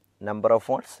 ലിറ്ററാണ്. Number of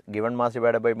moles given mass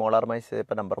divide by molar mass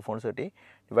ചെയ്തപ്പോൾ നമ്പർ ഓഫ് മോൾസ് കിട്ടി,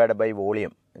 ഡിവൈഡ് ബൈ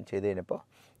വോളിയം ചെയ്ത് കഴിഞ്ഞപ്പോൾ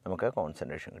നമുക്ക്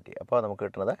കോൺസെൻട്രേഷൻ കിട്ടി. അപ്പോൾ നമുക്ക്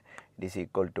കിട്ടുന്നത് ഇറ്റ് ഈസ്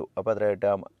ഈക്വൽ ടു, അപ്പോൾ എത്ര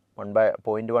കിട്ടുക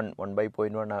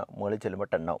 1/0.1 മുകളിൽ ചെല്ലുമ്പോൾ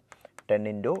 10 ആവും. 10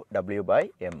 ഇൻറ്റു ഡബ്ല്യു ബൈ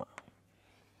എം.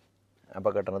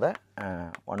 അപ്പോൾ കിട്ടുന്നത്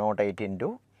 108 into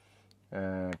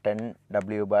 10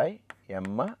 W by M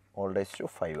all raise to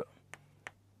 5.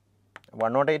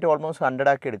 108 almost 100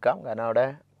 ആക്കി എടുക്കാം, കാരണം അവിടെ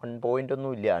 1 പോയിൻ്റ്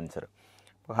ഒന്നും ഇല്ല ആൻസർ.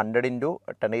 അപ്പോൾ 100 ഇൻറ്റു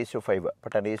 10 റൈസ് ടു 5,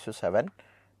 അപ്പോൾ 10 raise to 7,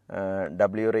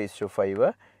 W raise to 5,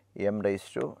 M raise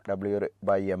to W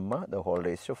by M the whole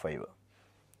raise to 5.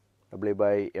 W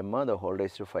by m the whole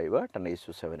raised to 5, 10 raised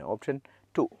to 7. Option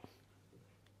 2.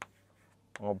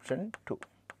 Option 2.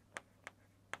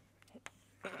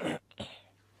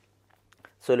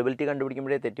 Solubility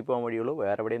കണ്ടുപിടിക്കുമ്പോഴേ തെറ്റിപ്പോകാൻ വഴിയുള്ളൂ,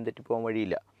 വേറെ എവിടെയും തെറ്റിപ്പോകാൻ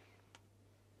വഴിയില്ല.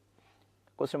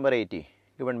 Question number 80.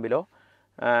 Given below,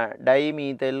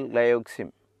 dimethyl glyoxim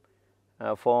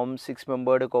forms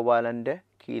 6-membered covalent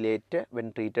chelate when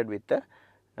treated with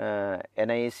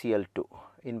NaCl2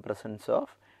 in presence of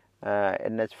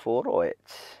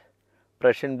NH4OH.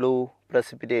 Prussian blue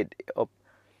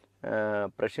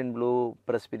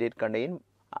precipitate contain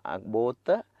both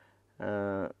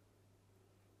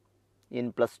in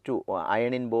 +2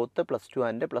 iron in both the +2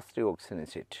 and +3 oxygen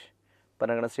state.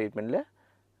 പറയുന്ന സ്റ്റേറ്റ്മെൻറ്റിൽ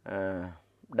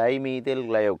dimethyl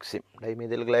ഗ്ലയോക്സിം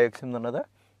എന്ന് പറഞ്ഞത്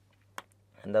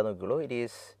എന്താ നോക്കിയുള്ളൂ, it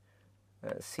is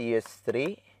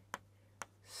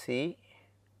CH3C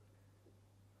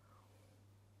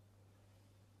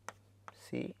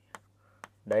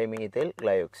dimethyl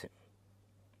ഗ്ലയോക്സിം,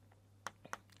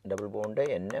 double bond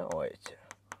NOH.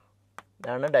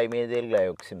 ഇതാണ് dimethyl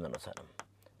ഗ്ലയോക്സിം എന്ന് പറഞ്ഞ സാധനം.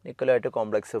 നിക്കലായിട്ട്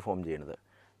complex form ചെയ്യുന്നത്.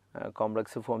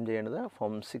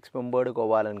 Form 6-membered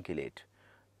covalent കിലേറ്റ്.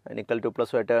 Nickel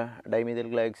 2+ആയിട്ട് dimethyl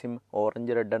ഗ്ലയോക്സിം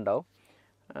orange red ഉണ്ടാവും,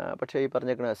 പക്ഷേ ഈ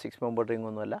പറഞ്ഞേക്കുന്നത് 6-membered റിംഗ്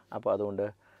ഒന്നുമല്ല. അപ്പോൾ അതുകൊണ്ട്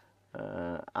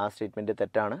ആ സ്റ്റേറ്റ്മെൻറ്റ്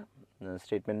തെറ്റാണ്.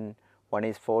 Statement 1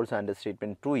 is false and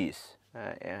statement 2 is.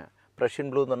 Prussian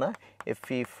blue എന്ന് പറഞ്ഞാൽ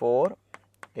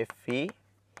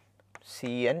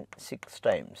FeCN 6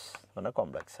 times എന്ന് പറഞ്ഞാൽ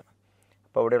കോംപ്ലക്സ്.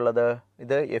 അപ്പോൾ ഇവിടെയുള്ളത്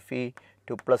ഇത്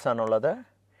Fe2+ ആണുള്ളത്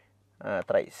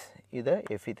ത്രൈസ്, ഇത്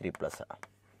Fe3+ ആണ്.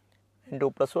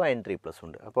 N2+ഉം N3+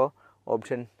 ഉണ്ട്. അപ്പോൾ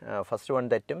ഓപ്ഷൻ ഫസ്റ്റ് 1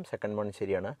 തെറ്റും, സെക്കൻഡ് 1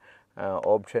 ശരിയാണ്.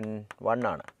 ഓപ്ഷൻ 1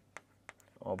 ആണ്.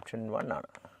 Option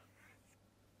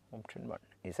 1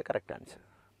 is A correct answer.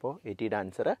 അപ്പോൾ 80യുടെ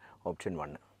ആൻസർ ഓപ്ഷൻ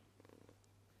 1.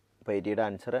 അപ്പോൾ 80യുടെ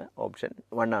ആൻസർ ഓപ്ഷൻ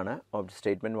 1 ആണ്.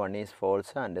 Statement 1 is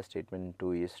false and statement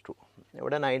 2 is true.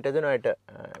 ഇവിടെ നൈട്രജനുമായിട്ട്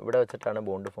ഇവിടെ വെച്ചിട്ടാണ്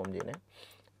ബോണ്ട് ഫോം ചെയ്യുന്നത്.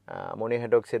 അമോണിയം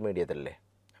ഹൈഡ്രോക്സൈഡ് മീഡിയത്തിലല്ലേ,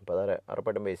 അപ്പോൾ അത്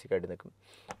ഉറപ്പായിട്ടും ബേസിക്കായിട്ട് നിൽക്കും.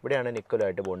 ഇവിടെയാണ്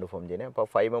നിക്കലുമായിട്ട് ബോണ്ട് ഫോം ചെയ്യുന്നത്. അപ്പോൾ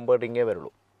 5-membered റിംഗേ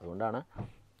വരുള്ളൂ. അതുകൊണ്ടാണ്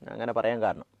അങ്ങനെ പറയാൻ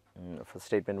കാരണം,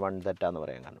 സ്റ്റേറ്റ്മെൻറ്റ് 1 തെറ്റാന്ന്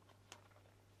പറയാൻ കാരണം.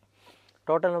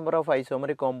 Total number of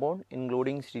isomeric compound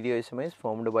including stereoisomers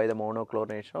formed by the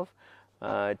monochlorination of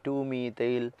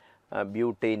 2-methyl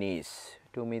butanes.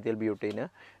 2-methyl butane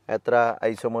എത്ര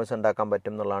ഐസോമേഴ്സ് ഉണ്ടാക്കാൻ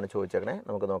പറ്റും എന്നുള്ളതാണ് ചോദിച്ചേക്കണേ.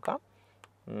 നമുക്ക് നോക്കാം.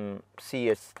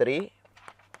 CH3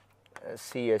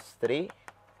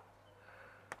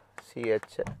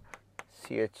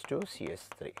 CH2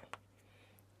 CH3.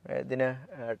 ഇതിന്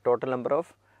total number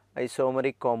of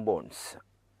isomeric compounds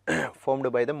formed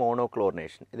by the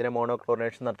മോണോക്ലോറിനേഷൻ. ഇതിനെ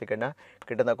മോണോക്ലോറിനേഷൻ നടത്തിക്കഴിഞ്ഞാൽ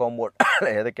കിട്ടുന്ന കോമ്പൗണ്ട്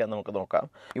ഏതൊക്കെയാണെന്ന് നമുക്ക് നോക്കാം.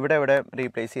 ഇവിടെ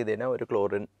റീപ്ലേസ് ചെയ്ത് കഴിഞ്ഞാൽ ഒരു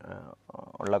ക്ലോറിൻ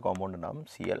ഉള്ള കോമ്പൗണ്ട് ഉണ്ടാകും.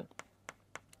 Cl,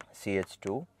 CH2,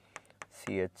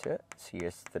 CH,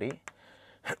 CH3,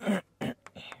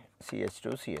 CH2,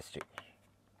 CH3.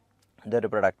 ഇതൊരു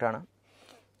പ്രൊഡക്റ്റാണ്.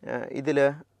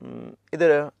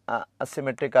 ഇതൊരു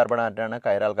അസിമെട്രിക് കാർബണാറ്റാണ്,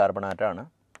 കൈറാൽ കാർബണാറ്റാണ്.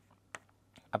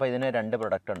 അപ്പോൾ ഇതിന് 2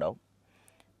 പ്രൊഡക്റ്റ് ഉണ്ടാവും.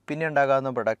 പിന്നെ ഉണ്ടാകാവുന്ന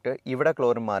പ്രൊഡക്റ്റ് ഇവിടെ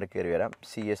ക്ലോറിൻ മാറി കയറി വരാം.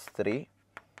 CH3,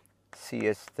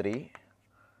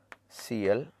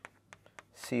 Cl,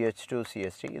 CH2,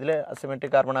 CH3. ഇതിൽ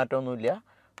അസിമെട്രിക് കാർബണാറ്റൊന്നുമില്ല,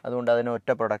 അതുകൊണ്ട് അതിന് ഒറ്റ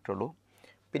പ്രൊഡക്റ്റ് ഉള്ളൂ.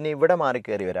 പിന്നെ ഇവിടെ മാറി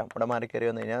കയറി വരാം. ഇവിടെ മാറി കയറി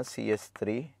വന്നു കഴിഞ്ഞാൽ CH3,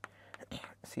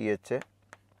 CH,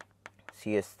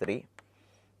 CH3,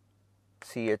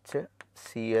 CH,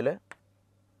 Cl,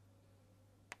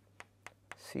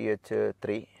 CH3.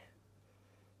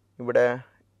 ഇവിടെ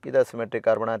ഇത് അസിമെട്രിക്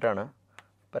കാർബണാറ്റാണ്.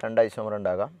 ഇപ്പോൾ 2 ഐസോമർ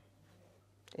ഉണ്ടാകാം.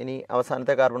 ഇനി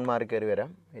അവസാനത്തെ കാർബൺ മാറി കയറി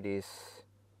വരാം. It is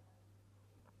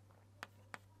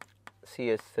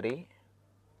CH3,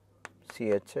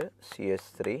 CH,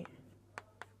 CH3,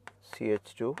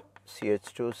 CH2,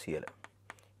 CH2, Cl.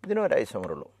 ഇതിനും ഒരു ഐസോമർ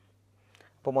ഉള്ളൂ.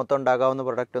 അപ്പോൾ മൊത്തം ഉണ്ടാകാവുന്ന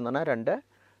പ്രൊഡക്റ്റ് എന്ന് പറഞ്ഞാൽ 2.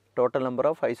 Total number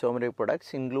of isomeric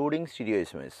products including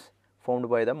സ്റ്റീരിയോഐസോമേഴ്സ് formed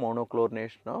by the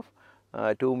മോണോക്ലോറിനേഷൻ of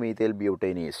 2-methyl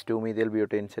butanes. 2-methyl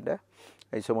butanesൻ്റെ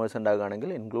isomers ഉണ്ടാകുകയാണെങ്കിൽ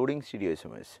including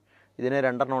സ്റ്റീരിയോഐസോമേഴ്സ്. ഇതിന്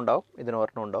 2 ഉണ്ടാവും, ഇതിന്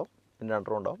 1 ഉണ്ടാവും, ഇതിന്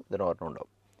 2 ഉണ്ടാവും, ഇതിന് 1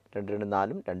 ഉണ്ടാവും. 2, 2,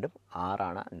 4, 2, 6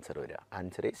 ആണ് ആൻസർ വരിക.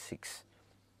 Answer is 6.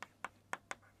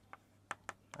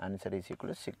 Answer is equal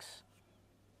to 6.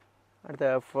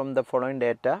 From the following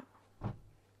data,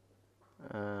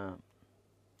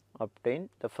 obtain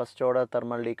the first order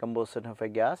thermal decomposition of a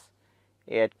gas A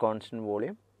at constant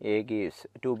volume. A gives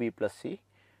 2B plus C.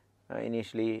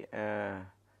 Initially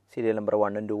serial number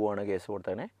 1 and 2 ആണ് case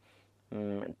കൊടുത്തത്.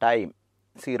 Time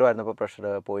 0 ആയിരുന്നപ്പോൾ pressure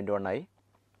 0.1 ആയി.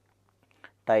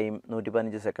 Time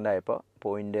 115 second ആയപ്പോൾ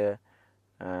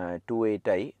 0.28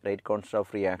 ആയി. Rate constant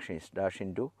of reaction is dash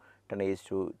into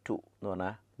 10⁻² എന്ന്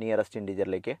പറഞ്ഞാൽ nearest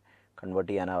ഇൻറ്റിജറിലേക്ക്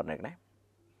convert ചെയ്യാനാണ് പറഞ്ഞേക്കണേ.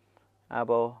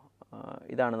 അപ്പോൾ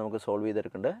ഇതാണ് നമുക്ക് സോൾവ്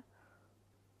ചെയ്തെടുക്കേണ്ടത്.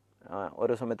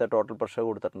 ഓരോ സമയത്ത് ടോട്ടൽ പ്രഷർ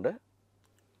കൊടുത്തിട്ടുണ്ട്.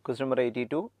 Question number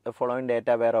 82. The following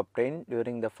data were obtained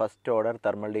during the first order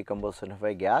thermal decomposition of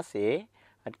a gas A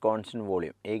at constant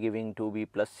volume. A giving 2B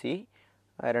plus C.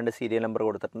 രണ്ട് സീരിയൽ നമ്പർ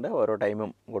കൊടുത്തിട്ടുണ്ട്. ഓരോ ടൈമും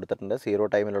കൊടുത്തിട്ടുണ്ട്. 0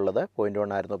 ടൈമിലുള്ളത്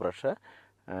 0.1 ആയിരുന്നു പ്രഷർ.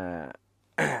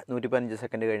 115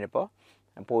 സെക്കൻഡ് കഴിഞ്ഞപ്പോൾ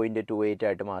 0.28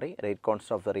 ആയിട്ട് മാറി. Rate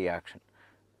constant of the reaction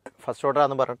first order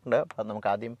ആണെന്ന് പറഞ്ഞിട്ടുണ്ട്. അപ്പോൾ നമുക്ക്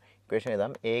ആദ്യം ഇക്വേഷൻ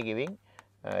എഴുതാം. A giving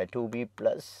 2B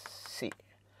plus C.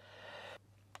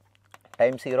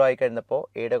 Time 0 ആയി കഴിഞ്ഞപ്പോൾ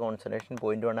എയുടെ കോൺസെൻട്രേഷൻ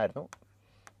 0.1 ആയിരുന്നു.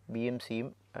 ബിയും സിയും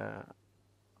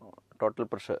ടോട്ടൽ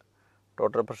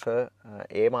പ്രഷർ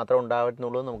എ മാത്രം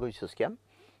ഉണ്ടാവുന്നുള്ളൂ എന്ന് നമുക്ക് വിശ്വസിക്കാം.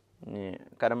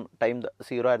 കാരണം ടൈം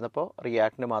 0 ആയിരുന്നപ്പോൾ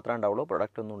റിയാക്ടൻ്റ് മാത്രമേ ഉണ്ടാവുള്ളൂ,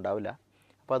 പ്രൊഡക്റ്റ് ഒന്നും ഉണ്ടാവില്ല.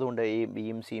 അപ്പോൾ അതുകൊണ്ട് ഈ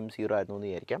ബിയും സിയും 0 ആയിരുന്നു എന്ന്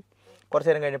വിചാരിക്കാം. കുറച്ച്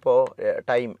നേരം കഴിഞ്ഞപ്പോൾ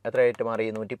ടൈം എത്രയായിട്ട് മാറി?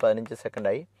 115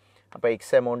 സെക്കൻഡായി. അപ്പോൾ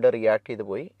എക്സ് എമൗണ്ട് റിയാക്ട് ചെയ്ത്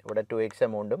പോയി. ഇവിടെ 2x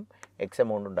എമൗണ്ടും എക്സ്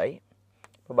എമൗണ്ടും ഉണ്ടായി.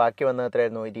 അപ്പോൾ ബാക്കി വന്നത്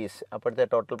എത്രയായിരുന്നു? ഇറ്റ് ഈസ് അപ്പോഴത്തെ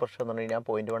ടോട്ടൽ പ്രഷർ എന്ന് പറഞ്ഞു കഴിഞ്ഞാൽ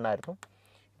 0.1 ആയിരുന്നു.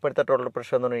 ഇപ്പോഴത്തെ ടോട്ടൽ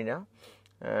പ്രഷർ എന്ന് പറഞ്ഞു കഴിഞ്ഞാൽ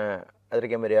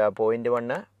അതിലേക്കും വരിക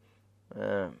 0.1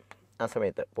 ആ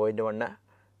സമയത്ത് 0.1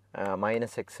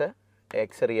 മൈനസ്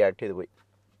എക്സ് റിയാക്ട് ചെയ്ത് പോയി.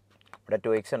 ഇവിടെ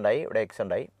 2x ഉണ്ടായി, ഇവിടെ x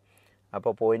ഉണ്ടായി.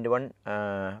 അപ്പോൾ 0.1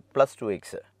 പ്ലസ് 2x.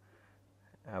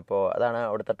 അപ്പോൾ അതാണ്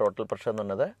അവിടുത്തെ ടോട്ടൽ പ്രഷർ എന്ന്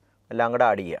പറഞ്ഞത്. എല്ലാം കൂടെ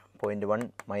ആഡ് ചെയ്യുക. 0.1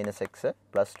 minus X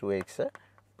plus 2x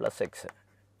plus X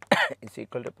is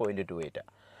equal to 0.28.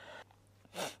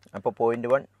 അപ്പോൾ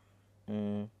 0.1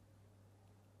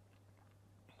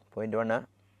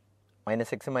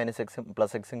 മൈനസ് എക്സും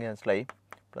പ്ലസ് എക്സും ക്യാൻസലായി.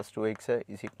 Plus 2x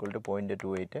is equal to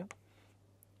 0.28.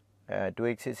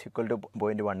 2x is equal to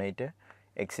 0.18.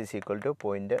 X is equal to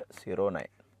 0.09.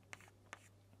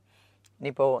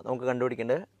 ഇനിയിപ്പോൾ നമുക്ക്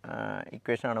കണ്ടുപിടിക്കേണ്ടത്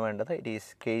ഇക്വേഷനാണ് വേണ്ടത്. It is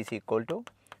K is equal to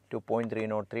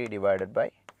 2.303 divided by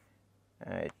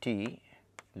T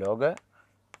log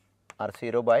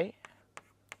R0 by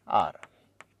R.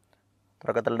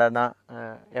 തുടക്കത്തിലുണ്ടായിരുന്ന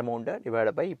amount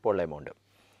divide by ഇപ്പോൾ ഉള്ള amount.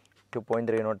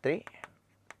 2.303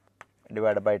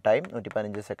 divide by time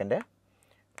 115 second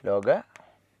log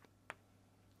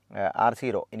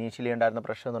R0 initially ഉണ്ടായിരുന്ന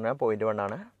pressure എന്ന് പറഞ്ഞാൽ 0.1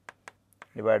 ആണ്.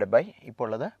 ഡിവൈഡ് ബൈ ഇപ്പോൾ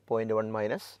ഉള്ളത് 0.1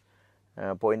 മൈനസ്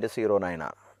 0.09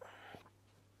 ആണ്.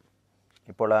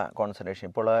 ഇപ്പോൾ കോൺസെൻട്രേഷൻ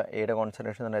എയുടെ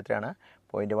കോൺസെൻട്രേഷൻ എന്ന് പറഞ്ഞാൽ എത്രയാണ്?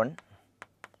 0.1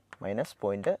 മൈനസ്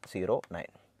 0.09.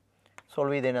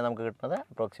 സോൾവ് ചെയ്ത് കഴിഞ്ഞാൽ നമുക്ക് കിട്ടുന്നത്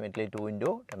അപ്രോക്സിമേറ്റ്ലി 2 ×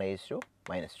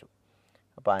 10⁻².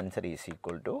 അപ്പോൾ ആൻസർ ഈസ്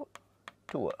ഈക്വൽ ടു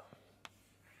 2.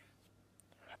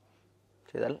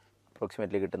 ചെയ്താൽ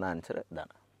അപ്രോക്സിമേറ്റ്ലി കിട്ടുന്ന ആൻസർ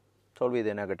ഇതാണ്. സോൾവ് ചെയ്ത്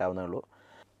കഴിഞ്ഞാൽ കിട്ടാവുന്നേ ഉള്ളൂ.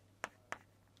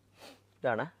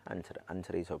 ഇതാണ് answer.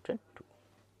 Answer is option 2.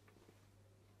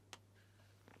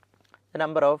 The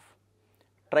number of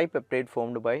tripeptide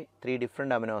formed by 3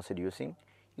 different amino acid using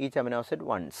each amino acid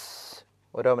once.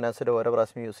 ഓരോ അമിനോ ആസിഡ് ഓരോ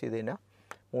പ്രാവശ്യം യൂസ് ചെയ്ത് കഴിഞ്ഞാൽ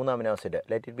 3 amino acid.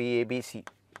 Let it be ABC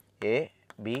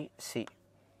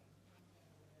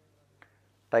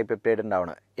tripeptide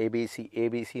ഉണ്ടാവണം. ABC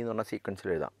എന്ന് പറഞ്ഞ സീക്വൻസിൽ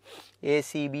എഴുതാം.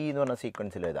 ACB എന്ന് പറഞ്ഞ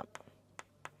സീക്വൻസിൽ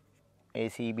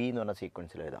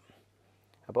എഴുതാം.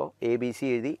 അപ്പോൾ ABC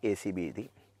എഴുതി, ACB എഴുതി.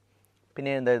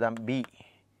 പിന്നെ എന്താ എഴുതാം?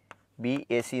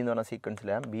 BAC എന്ന് പറഞ്ഞ സീക്വൻസിൽ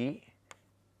എഴുതാം.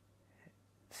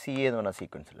 BCA എന്ന് പറഞ്ഞ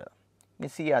സീക്വൻസിൽ എഴുതാം. ഇനി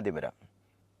C ആദ്യം വരാം.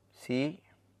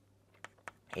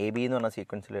 CAB എന്ന് പറഞ്ഞ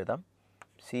സീക്വൻസിൽ എഴുതാം.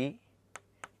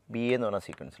 CBA എന്ന് പറഞ്ഞ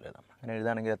സീക്വൻസിൽ എഴുതാം. അങ്ങനെ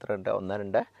എഴുതുകയാണെങ്കിൽ എത്ര ഉണ്ട്? 1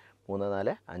 2 3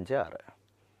 4 5 6.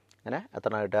 അങ്ങനെ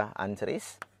എത്ര കിട്ടുക?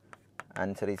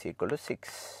 Answer is equal to 6.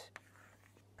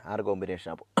 6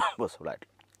 കോമ്പിനേഷനാണ് പോസിബിൾ ആയിട്ട്.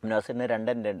 അമിനോ ആസിഡിന്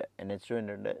 2 ഉണ്ട്. NH2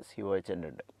 ഉണ്ട്, COH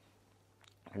ഉണ്ട്.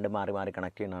 2 മാറി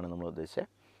കണക്ട് ചെയ്യുന്നതാണ് നമ്മൾ ഉദ്ദേശിച്ചത്.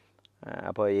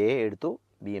 അപ്പോൾ A എടുത്തു,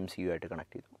 BM CU ആയിട്ട്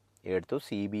കണക്ട് ചെയ്തു. A എടുത്തു,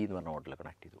 CB എന്ന് പറഞ്ഞ മോഡലിൽ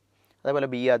കണക്ട് ചെയ്തു. അതേപോലെ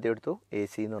B ആദ്യം എടുത്തു,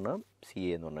 AC എന്ന് പറഞ്ഞാൽ CA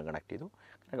എന്ന് പറഞ്ഞാൽ കണക്ട് ചെയ്തു.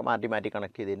 അങ്ങനെ മാറ്റി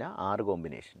കണക്ട് ചെയ്ത് കഴിഞ്ഞാൽ 6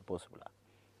 കോമ്പിനേഷൻ പോസിബിളാണ്.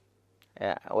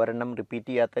 ഒരെണ്ണം റിപ്പീറ്റ്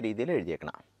ചെയ്യാത്ത രീതിയിൽ എഴുതി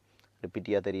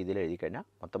കഴിഞ്ഞാൽ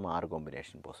മൊത്തം 6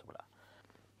 combination പോസിബിളാണ്.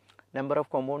 Number of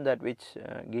compound that which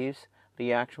gives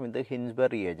reaction with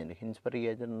Hinsberg reagent. Hinsberg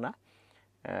reagent എന്നാൽ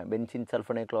ബെൻസിൻ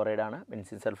സൾഫണേറ്റ് ക്ലോറൈഡ് ആണ്.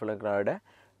 ബെൻസിൻ സൾഫണേറ്റ് ക്ലോറൈഡ്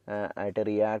ആയിട്ട്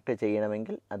റിയാക്ട്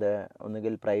ചെയ്യണമെങ്കിൽ അത്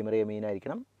ഒന്നുകിൽ പ്രൈമറി അമീൻ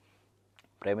ആയിരിക്കണം.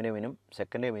 പ്രൈമറി അമീനും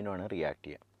സെക്കൻഡറി അമീനുമാണ് റിയാക്ട്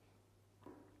ചെയ്യുക.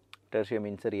 ടെർഷ്യറി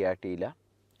അമീൻസ് റിയാക്ട് ചെയ്യില്ല.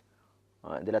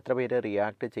 ഇതിൽ എത്ര പേര്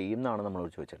റിയാക്ട് ചെയ്യുന്നതാണ്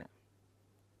നമ്മളോട് ചോദിച്ചത്.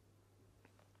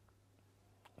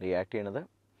 റിയാക്ട് ചെയ്യണത്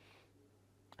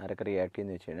ആരൊക്കെ റിയാക്ട്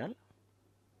ചെയ്യുന്നത് വെച്ച് കഴിഞ്ഞാൽ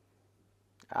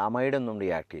അമൈഡൊന്നും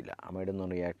റിയാക്ട് ചെയ്യില്ല. അമൈഡൊന്നും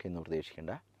റിയാക്ട് ചെയ്യുന്ന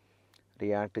പ്രതീക്ഷിക്കേണ്ട.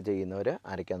 റിയാക്ട് ചെയ്യുന്നവർ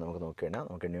ആരൊക്കെയാണെന്ന് നമുക്ക് നോക്കിക്കഴിഞ്ഞാൽ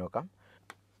നമുക്ക് എണ്ണി നോക്കാം.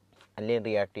 അല്ലെങ്കിൽ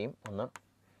റിയാക്ട് ചെയ്യും 1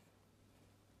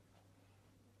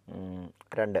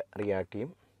 2 റിയാക്ട്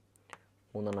ചെയ്യും,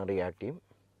 3 റിയാക്ട് ചെയ്യും,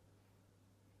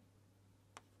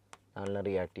 4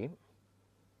 റിയാക്ട് ചെയ്യും,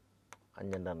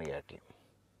 5 റിയാക്ട് ചെയ്യും.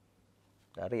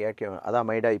 റിയാക്ട് ചെയ്യും അത്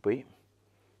അമൈഡായിപ്പോയി.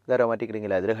 ഇത് അരോമാറ്റിക്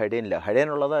റിങ്ങില്ല, അതിൽ ഹൈഡ്രജൻ ഇല്ല. ഹൈഡ്രജൻ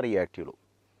ഉള്ളത് റിയാക്ട് ചെയ്യുള്ളൂ.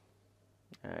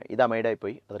 ഇത്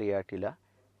അമൈഡായിപ്പോയി, അത് റിയാക്ട് ചെയ്യില്ല.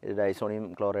 ഇത് ഡൈസോണിയം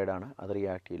ക്ലോറൈഡാണ്, അത്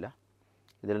റിയാക്ട് ചെയ്യില്ല.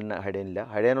 ഇതിൽ ഹൈഡ്രജൻ ഇല്ല.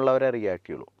 ഹൈഡ്രജൻ ഉള്ളവരെ റിയാക്ട്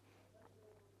ചെയ്യുള്ളൂ.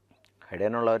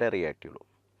 ഹൈഡ്രജൻ ഉള്ളവരെ റിയാക്ട് ചെയ്യുള്ളൂ.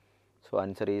 So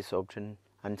answer is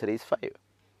 5.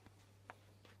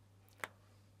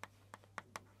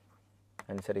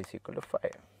 Answer is equal to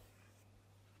 5.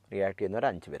 React ചെയ്യുന്നവർ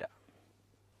 5 പേരാണ്.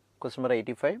 Question number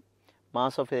 85.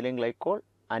 Mass of ethylene glycol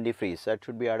antifreeze that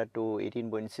should be added to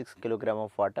 18.6 kg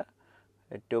of water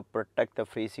to protect the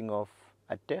freezing of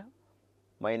at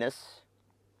minus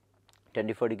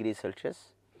 24 degrees Celsius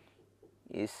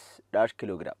is dash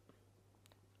kilogram.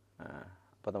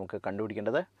 അപ്പോൾ നമുക്ക്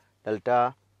കണ്ടുപിടിക്കേണ്ടത്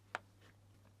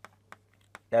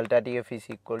delta T F is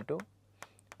equal to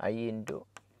I into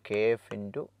K F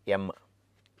into M എന്ന്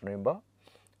പറയുമ്പോൾ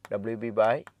W B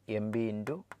by M B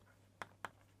into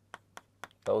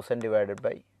 1000 divided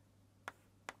by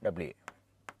W.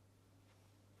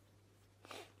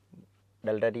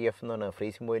 Delta T F എന്ന് പറഞ്ഞാൽ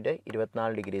freezing point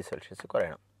 24 degree Celsius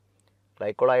കുറയണം.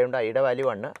 Glycol ആയതുകൊണ്ട് ഐയുടെ value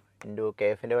 1 into K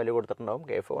എഫിൻ്റെ value കൊടുത്തിട്ടുണ്ടാവും.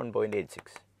 K F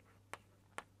 1.86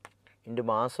 into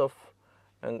mass of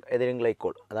എതിലും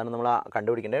glycol, അതാണ് നമ്മൾ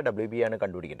കണ്ടുപിടിക്കേണ്ടത്. ഡബ്ല്യു ബി ആണ്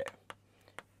കണ്ടുപിടിക്കേണ്ടത്.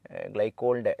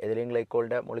 ഗ്ലൈക്കോളിൻ്റെ എതിലും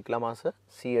ഗ്ലൈക്കോളിൻ്റെ മോളിക്കുലർ മാസ്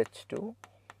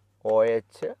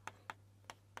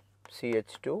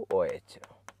CH2OH.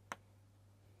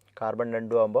 കാർബൺ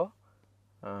 2 ആകുമ്പോൾ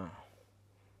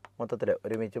മൊത്തത്തിൽ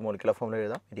ഒരുമിച്ച് മോളിക്കുലർ ഫോമിൽ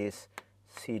എഴുതാം. It is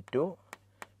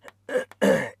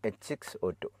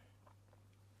C2H6O2.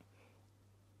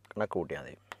 കണക്ക് കൂട്ടിയാൽ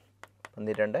മതി.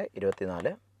 12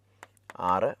 24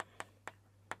 6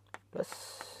 പ്ലസ്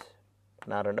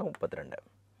 16 32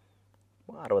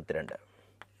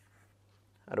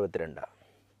 62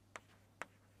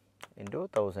 ഇൻറ്റു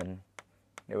 1000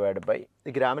 ഡിവൈഡ് ബൈ ഇത്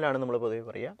ഗ്രാമിലാണ് നമ്മൾ പൊതുവെ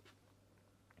പറയുക.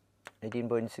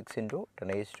 18.6 ഇൻറ്റു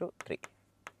 10⁻³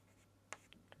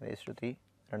 10⁻³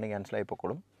 2 ക്യാൻസലായി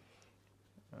പൊക്കോളും.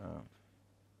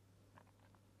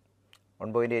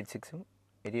 1.86ഉം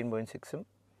 18.6ഉം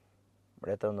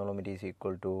ഇവിടെ എത്തുന്നോളും. ഇറ്റ് ഈസ്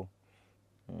ഈക്വൽ ടു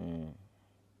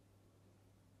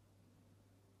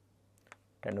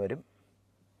 10 വരും.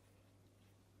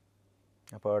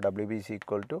 അപ്പോൾ W B is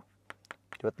equal to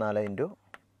 24 into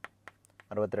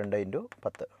 62 into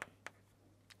 10.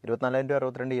 24 into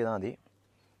 62 ചെയ്താൽ മതി.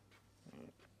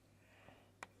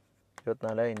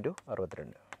 24 ഇൻറ്റു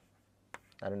 62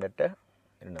 4 8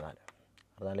 2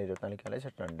 4 64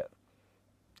 24 2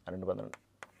 2 12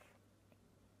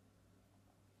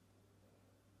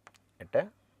 8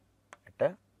 8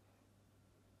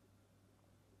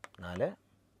 4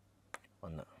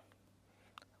 1.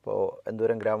 അപ്പോൾ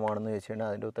എന്തോരം ഗ്രാമാണെന്ന് ചോദിച്ചു കഴിഞ്ഞാൽ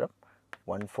അതിൻ്റെ ഉത്തരം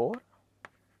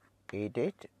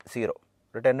 14880.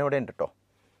 ഒരു 10 ഇവിടെ ഉണ്ട് കേട്ടോ.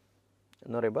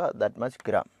 എന്ന് പറയുമ്പോൾ ദാറ്റ് മച്ച്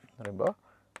ഗ്രാം എന്ന് പറയുമ്പോൾ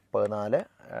 14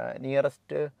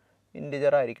 നിയറസ്റ്റ്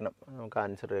ഇൻറ്റിജർ ആയിരിക്കണം നമുക്ക്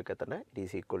ആൻസറിലേക്ക് എത്തേണ്ടത്. It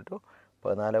is equal to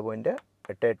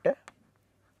 14.88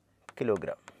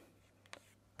 kilogram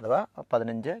അഥവാ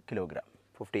 15 കിലോഗ്രാം.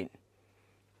 15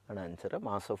 ആണ് answer.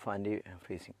 Mass of anti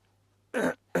freezing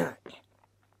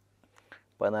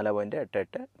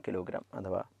 14.88 kilogram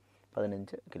അഥവാ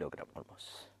 15 kilogram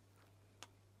almost.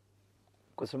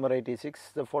 Question number 86.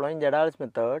 The following Jadal's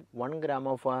method, 1 gram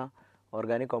of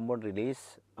organic compound release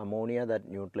ammonia that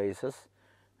neutralizes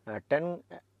 10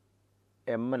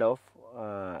 ml of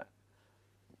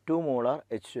 2 molar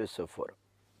H2SO4.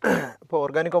 ഇപ്പോൾ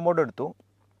organic compound എടുത്തു.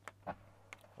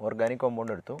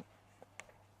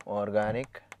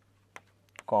 Organic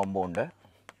compound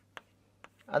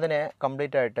അതിനെ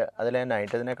complete ആയിട്ട് അതിലെ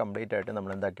നൈട്രജനെ complete ആയിട്ട്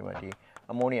നമ്മൾ എന്താക്കി മാറ്റി?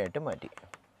 അമോണിയ ആയിട്ട് മാറ്റി.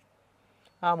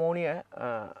 ആ അമോണിയ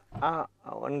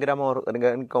 1 ഗ്രാം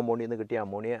ഓർഗാനിക് കോമ്പൗണ്ടിൽ നിന്ന് കിട്ടിയ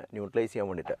അമോണിയ ന്യൂട്രലൈസ് ചെയ്യാൻ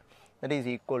വേണ്ടിയിട്ട് ദറ്റ് ഈസ്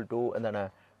ഈക്വൽ ടു എന്താണ്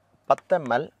 10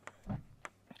 ml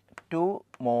 2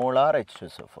 molar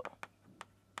H2SO4.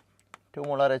 2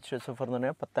 molar H2SO4 എന്ന്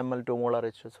പറഞ്ഞാൽ 10 ml 2 molar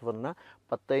H2SO4 എന്ന് പറഞ്ഞാൽ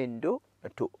 10 ഇൻറ്റു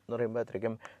 2 എന്ന് പറയുമ്പോൾ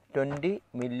എത്രയ്ക്കും 20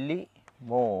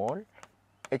 millimol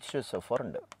H2SO4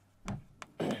 ഉണ്ട്.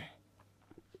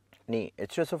 ഇനി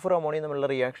H2SO4 അമോണിയ തമ്മിലുള്ള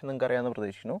റിയാക്ഷൻ നിങ്ങൾക്ക് അറിയാമെന്ന്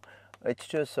പ്രതീക്ഷിക്കുന്നു.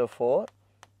 H2SO4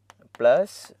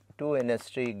 plus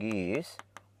 2NH3 gives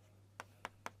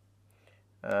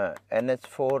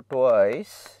NH4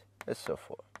 twice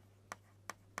SO4.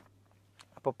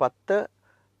 അപ്പോൾ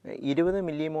 20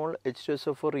 മില്ലിമോൾ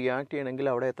H2SO4 റിയാക്ട് ചെയ്യണമെങ്കിൽ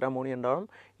അവിടെ എത്ര അമോണിയ ഉണ്ടാവും?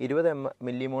 20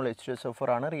 മില്ലിമോൾ H2SO4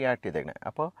 ആണ് റിയാക്ട് ചെയ്തേക്കുന്നത്.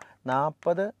 അപ്പോൾ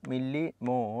 40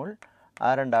 മില്ലിമോൾ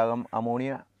ആരുണ്ടാകും?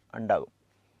 അമോണിയ ഉണ്ടാകും.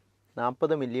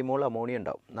 40 മില്ലിമോൾ അമോണിയ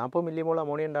ഉണ്ടാവും. 40 മില്ലിമോൾ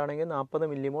അമോണിയ ഉണ്ടാവണമെങ്കിൽ 40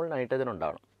 മില്ലിമോൾ നൈട്രജൻ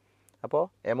ഉണ്ടാവണം. അപ്പോൾ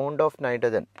amount of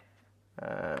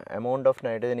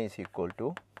nitrogen is equal two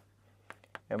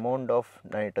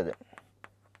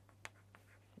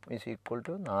is equal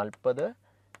to 40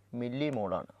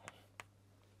 മില്ലിമോളാണ്.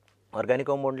 Organic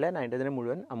കോമ്പൗണ്ടിലെ നൈട്രജനെ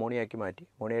മുഴുവൻ അമോണിയാക്കി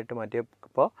അമോണിയായിട്ട്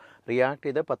മാറ്റിയപ്പോൾ റിയാക്ട്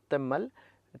ചെയ്ത് 10 ml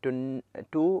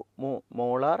 2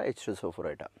 മോളാർ H2SO4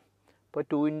 ആയിട്ടാണ്. അപ്പോൾ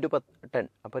 2 × 10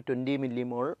 അപ്പോൾ 20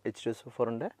 മില്ലിമോൾ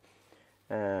H2SO4ൻ്റെ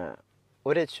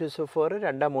ഒരു H2SO4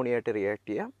 2 അമോണിയായിട്ട് റിയാക്ട്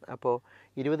ചെയ്യാം. അപ്പോൾ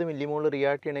 20 മില്ലിമോൾ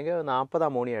റിയാക്ട് ചെയ്യണമെങ്കിൽ 40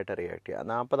 അമോണിയായിട്ട് റിയാക്ട് ചെയ്യുക.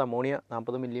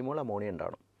 40 മില്ലിമോൾ അമോണിയ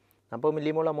ഉണ്ടാവണം. 40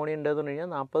 മില്ലിമോൾ അമോണിയ ഉണ്ടെന്ന് പറഞ്ഞു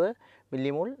കഴിഞ്ഞാൽ 40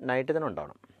 മില്ലിമോൾ നൈട്രജൻ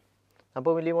ഉണ്ടാവണം.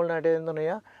 40 മില്ലിമോൾ നൈട്രജൻ എന്ന് പറഞ്ഞു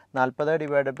കഴിഞ്ഞാൽ 40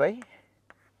 ഡിവൈഡഡ് ബൈ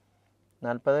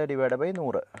 100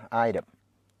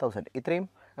 1000 ഇത്രയും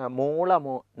മോൾ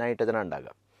നൈട്രജനാണ്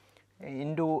ഉണ്ടാകുക.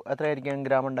 ഇൻറ്റു എത്രയായിരിക്കും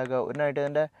ഗ്രാം ഉണ്ടാക്കുക? ഒരു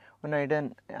നൈട്രജൻ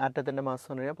ആറ്റത്തിൻ്റെ മാസം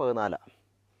എന്ന് പറഞ്ഞാൽ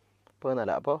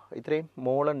 14. അപ്പോൾ ഇത്രയും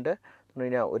മോളുണ്ട് എന്ന് പറഞ്ഞു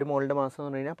കഴിഞ്ഞാൽ ഒരു മോളിൻ്റെ മാസം എന്ന്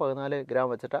പറഞ്ഞു കഴിഞ്ഞാൽ 14 ഗ്രാം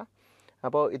വെച്ചിട്ടാണ്.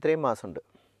 അപ്പോൾ ഇത്രയും മാസമുണ്ട്.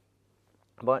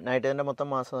 അപ്പോൾ നൈട്രജൻ്റെ മൊത്തം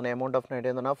മാസം എന്ന് പറഞ്ഞാൽ എമൗണ്ട് ഓഫ്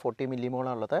നൈട്രജൻ എന്ന് പറഞ്ഞാൽ 40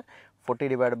 മില്ലിമോളാണുള്ളത്. 40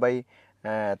 ഡിവൈഡ് ബൈ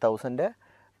 1000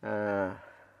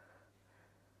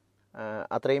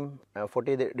 അത്രയും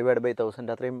 40 ഡിവൈഡ് ബൈ 1000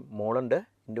 അത്രയും മോളുണ്ട്.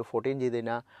 ഇൻറ്റു 14 ചെയ്ത്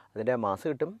കഴിഞ്ഞാൽ അതിൻ്റെ മാസ്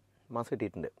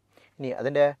കിട്ടിയിട്ടുണ്ട്. ഇനി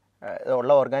അതിൻ്റെ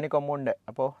ഉള്ള ഓർഗാനിക് കോമ്പൗണ്ട്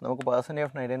അപ്പോൾ നമുക്ക് പെർസെൻറ്റേജ്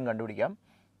ഓഫ് നൈട്രജൻ കണ്ടുപിടിക്കാം.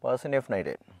 Percentage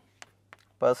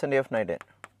of nitrogen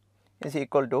is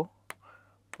equal two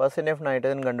percentage of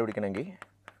nitrogen കണ്ടുപിടിക്കണമെങ്കിൽ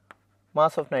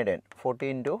mass of nitrogen 40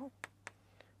 ×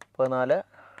 14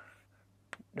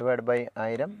 divide by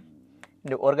 1000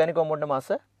 into organic compound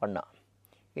mass 1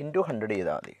 into 100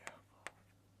 ചെയ്താൽ മതി.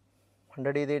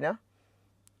 100 ചെയ്ത് കഴിഞ്ഞാൽ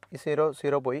ഈ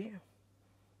 0 പോയി,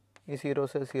 ഈ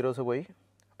സീറോസ് പോയി.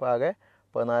 അപ്പോൾ ആകെ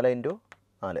 14 ×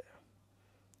 4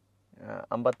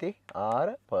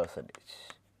 56%.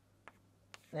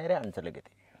 നേരെ ആൻസറിലേക്ക്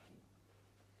എത്തി.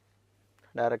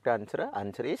 Direct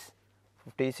answer is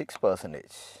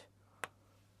 56%.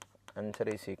 Answer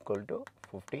is equal to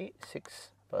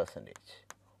 56%.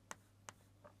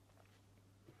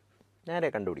 നേരെ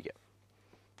കണ്ടുപിടിക്കാം.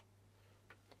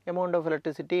 Amount of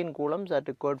electricity in coulombs that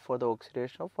required for the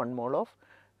oxidation of 1 mole of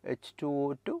H2O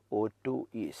to O2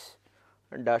 is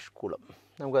dash coulomb.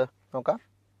 നമുക്ക് നോക്കാം.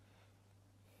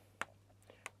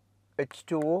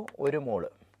 H2O 1 മോള്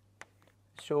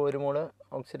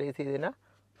ഓക്സിഡൈസ് ചെയ്തതിനാൽ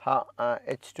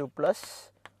H2 പ്ലസ്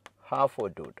ഹാഫ്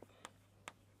O2 കിട്ടും.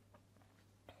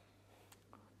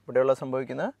 ഇവിടെയുള്ള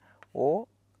സംഭവിക്കുന്ന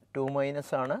O2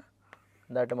 minus ആണ്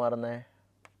എന്തായിട്ട് മാറുന്നത്?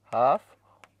 ഹാഫ്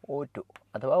O2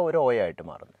 അഥവാ ഒരു ഓയായിട്ട്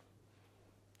മാറുന്നത്.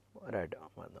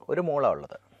 ഒരു മോളാണ്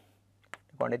ഉള്ളത്.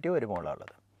 ക്വാണ്ടിറ്റി 1 മോളാണ്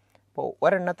ഉള്ളത്. അപ്പോൾ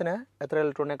ഒരെണ്ണത്തിന് എത്ര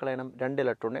ഇലക്ട്രോണിനെ കളയണം? 2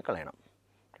 ഇലക്ട്രോണിനെ കളയണം.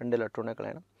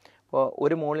 അപ്പോൾ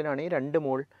 1 മോളിനാണെങ്കിൽ 2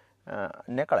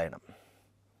 മോളിനെ കളയണം.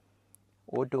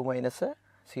 O2 മൈനസ്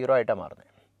 0 ആയിട്ടാണ്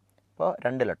മാറുന്നത്. അപ്പോൾ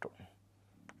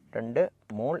 2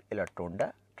 മോൾ ഇലക്ട്രോണിൻ്റെ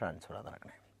ട്രാൻസ്ഫർ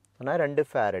നടക്കണേ. എന്നാൽ 2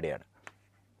 ഫാരഡെയാണ്.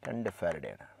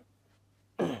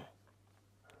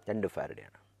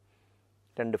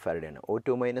 O2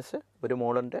 മൈനസ് 1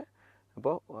 മോളുണ്ട്.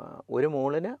 അപ്പോൾ 1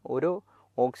 മോളിന് ഒരു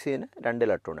ഓക്സിജന് 2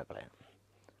 ഇലക്ട്രോണിനെ കളയണം.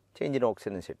 ചേഞ്ച് ഇൻ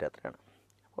ഓക്സിജൻ സെറ്റ് അത്രയാണ്.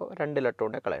 അപ്പോൾ 2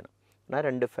 ഇലക്ട്രോണിനെ കളയണം. എന്നാൽ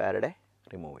 2 ഫാരഡെ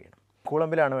റിമൂവ് ചെയ്യണം.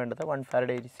 കൂളമ്പിലാണ് വേണ്ടത്. 1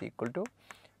 Faraday is equal to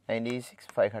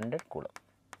 96,500 coulomb.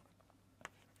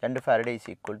 2 Faraday is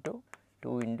equal to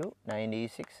 2 ×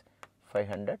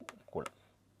 96,500 coulomb.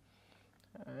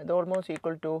 ഇത് ഓൾമോസ്റ്റ്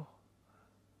ഈക്വൽ ടു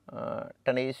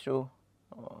 10⁵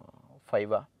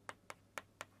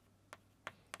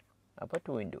 അപ്പോൾ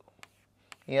 2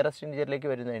 നിയറസ്റ്റ് ഇൻറ്റിജറിലേക്ക്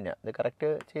വരുന്ന കഴിഞ്ഞാൽ ഇത് കറക്റ്റ്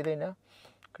ചെയ്ത് കഴിഞ്ഞാൽ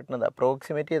കിട്ടുന്നത്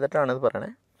അപ്രോക്സിമേറ്റ് ചെയ്തിട്ടാണ് ഇത് പറയണേ.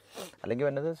 അല്ലെങ്കിൽ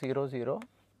വരുന്നത് 0 0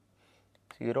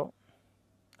 0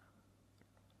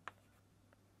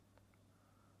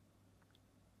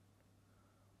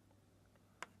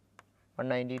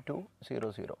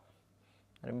 192,000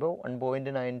 പറയുമ്പോൾ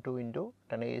 1.92 ×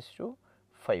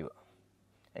 10⁵.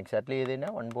 എക്സാക്ട്ലി ചെയ്ത്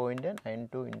കഴിഞ്ഞാൽ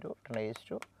 1.92 ×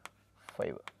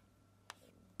 10⁵.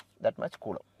 That much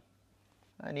coulomb.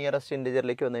 നിയറസ്റ്റ്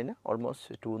ഇൻറ്റിജറിലേക്ക് വന്നു കഴിഞ്ഞാൽ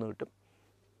ഓൾമോസ്റ്റ് 2 എന്ന് കിട്ടും.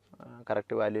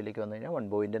 കറക്റ്റ് വാല്യൂയിലേക്ക് വന്നു കഴിഞ്ഞാൽ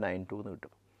 1.92 എന്ന്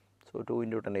കിട്ടും. So 2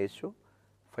 × 10⁵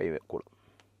 coulomb.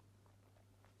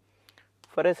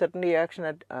 For a certain reaction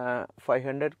at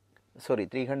 300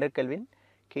 Kelvin,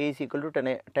 K is equal to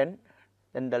 10,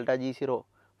 then delta G0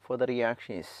 for the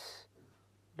reaction is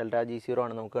delta G0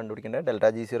 ആണ് നമുക്ക് കണ്ടുപിടിക്കേണ്ടത്. delta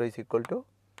G0 is equal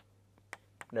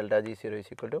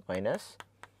to minus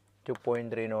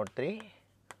 2.303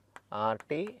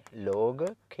 RT log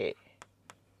K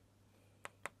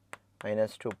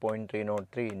minus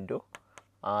 2.303 into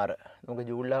R. നമുക്ക്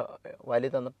ജൂളിലെ value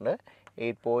തന്നിട്ടുണ്ട്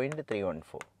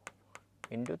 8.314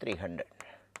 into 300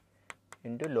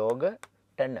 into log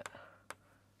 10.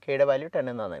 കെയുടെ value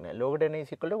 10 എന്നാണ് തന്നെ. log 10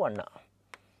 is equal to 1.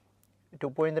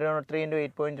 2.303 into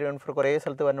 8.314 കുറേ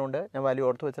സ്ഥലത്ത് പറഞ്ഞുകൊണ്ട് ഞാൻ വാല്യൂ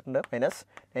ഓർത്ത് വെച്ചിട്ടുണ്ട്. Minus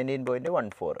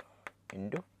 19.14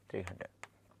 into 300.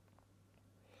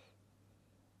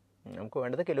 നമുക്ക്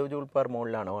വേണ്ടത് കിലോ ജൂൾ പെർ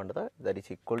മോളിലാണ് വേണ്ടത്. That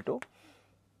is equal to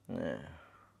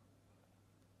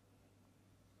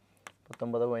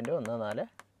 19.14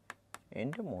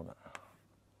 into 3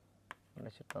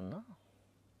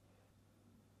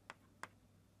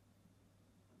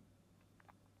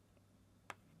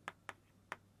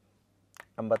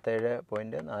 1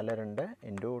 57.42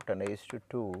 into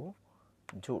 10⁻²2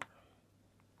 joule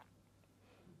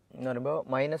എന്ന് പറയുമ്പോൾ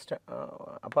മൈനസ്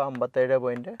അപ്പോൾ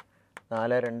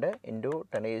 57.42 ഇൻറ്റു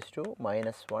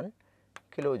 10⁻⁻1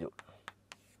 കിലോ ജൂൾ.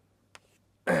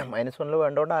 -1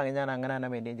 വേണ്ടതുകൊണ്ടാണ് ഞാൻ അങ്ങനെ തന്നെ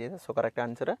മെയിൻറ്റെയിൻ ചെയ്ത്. സോ കറക്റ്റ്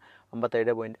ആൻസർ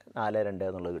 57.42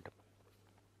 എന്നുള്ളത് കിട്ടും.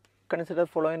 Consider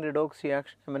following redox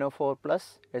reaction MnO4 plus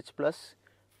H plus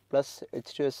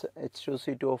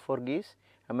H2CO4 gives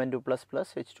Mn2 plus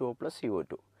H2O plus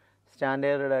CO2.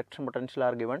 Standard reduction potential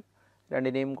are given.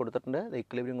 രണ്ടിനെയും കൊടുത്തിട്ടുണ്ട്. The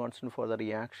equilibrium constant for the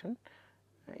reaction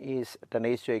is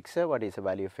 10⁻⁻x. What is the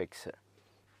value of x?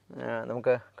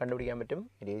 നമുക്ക് കണ്ടുപിടിക്കാൻ പറ്റും.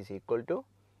 It is equal to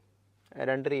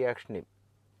രണ്ട് റിയാക്ഷനെയും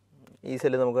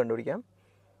easily നമുക്ക് കണ്ടുപിടിക്കാം.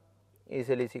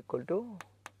 Easily is equal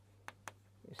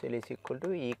to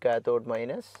E cathode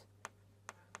minus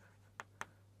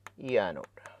E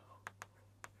anode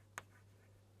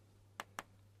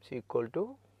equal to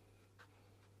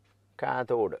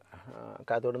cathode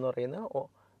എന്ന് പറയുന്നത്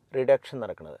reduction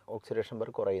നടക്കുന്നത്, oxidation number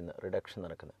കുറയുന്നത്, റിഡക്ഷൻ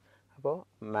നടക്കുന്നത്. അപ്പോൾ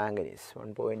manganese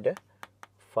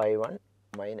 1.51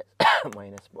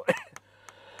 minus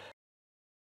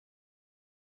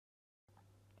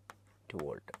 2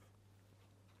 volt.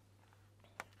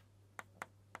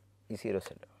 E0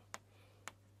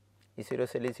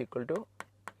 cell is equal to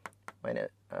minus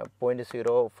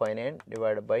 0.059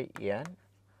 divided by n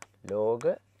log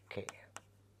K.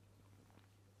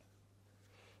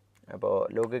 അപ്പോൾ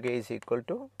log K is equal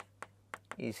to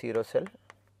E0 cell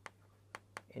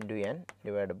into n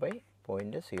divided by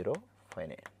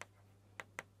 0.059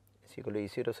 is equal to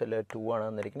E0 cell 2 ആണ്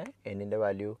തന്നിരിക്കുന്നത്. എന്നിൻ്റെ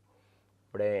value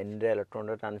ഇവിടെ എൻ്റെ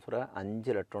ഇലക്ട്രോണിൻ്റെ transfer 5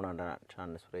 ഇലക്ട്രോണാണ്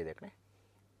transfer ചെയ്തേക്കണേ.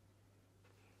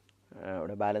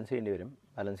 ഇവിടെ balance ചെയ്യേണ്ടി വരും.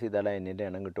 ബാലൻസ് ചെയ്താലേ എന്നിൻ്റെ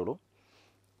എണ്ണം കിട്ടുള്ളൂ.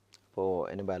 അപ്പോൾ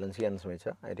എന്നെ ബാലൻസ് ചെയ്യാൻ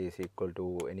ശ്രമിച്ചാൽ ഇറ്റ് ഈസ് ഈക്വൽ ടു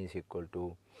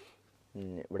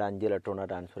ഇവിടെ 5 ഇലക്ട്രോണാണ്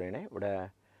ട്രാൻസ്ഫർ ചെയ്യണേ. ഇവിടെ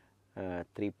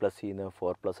 3+ നിന്ന്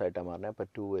 4+ ആയിട്ടാണ് മാറണേ. അപ്പോൾ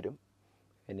 2 വരും.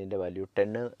 എന്നിൻ്റെ വാല്യൂ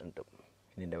 10 കിട്ടും.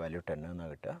 എന്നിൻ്റെ വാല്യൂ 10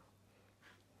 എന്നാണ് കിട്ടുക.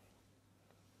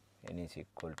 n is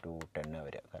equal to 10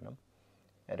 വരിക. കാരണം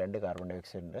 2 കാർബൺ ഡൈ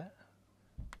ഓക്സൈഡ് ഉണ്ട്.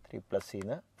 3+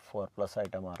 നിന്ന് 4+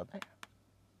 ആയിട്ടാണ് മാറുന്നത്.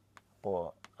 അപ്പോൾ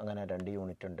അങ്ങനെ 2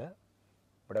 യൂണിറ്റ് ഉണ്ട്.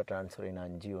 ഇവിടെ ട്രാൻസ്ഫർ ചെയ്യുന്ന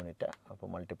 5 യൂണിറ്റ്. അപ്പോൾ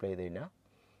മൾട്ടിപ്ലൈ ചെയ്ത് കഴിഞ്ഞാൽ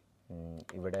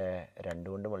ഇവിടെ 2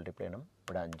 കൊണ്ട് മൾട്ടിപ്ലൈ ചെയ്യണം,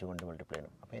 ഇവിടെ 5 കൊണ്ട് മൾട്ടിപ്ലൈ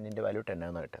ചെയ്യണം. അപ്പോൾ ഇതിൻ്റെ വാല്യൂ 10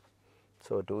 എന്നാണ് കിട്ടുക.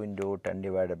 So 2 × 10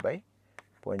 divided by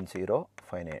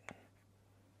 0.059.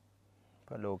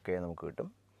 അപ്പോൾ log K നമുക്ക് കിട്ടും.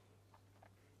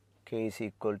 K is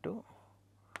equal to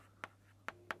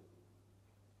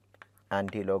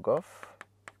anti-log of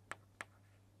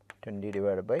 20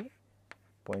 divided by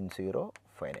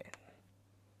 0.059.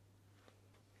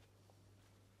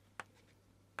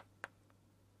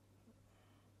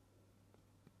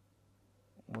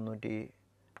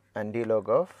 anti-log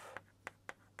of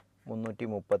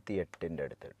 338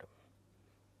 അടുത്ത് കിട്ടും.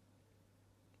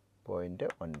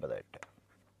 0.98.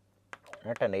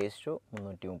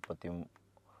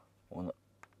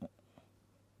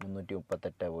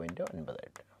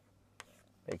 10⁻⁻338.98.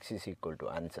 x is equal to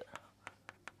answer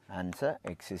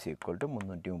x is equal to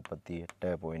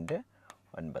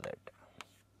 338.98.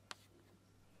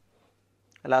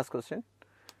 Last question.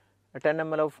 10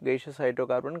 ml of gaseous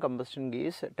hydrocarbon combustion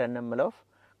gives 10 ml of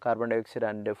carbon dioxide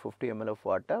and 50 ml of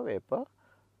water vapor.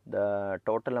 The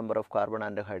total number of carbon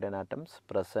and hydrogen atoms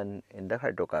present in the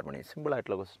hydrocarbon is simple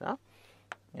ആയിട്ടുള്ള question.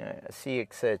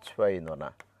 CXHY എന്ന്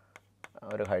പറഞ്ഞാൽ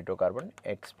ഒരു hydrocarbon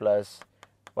x plus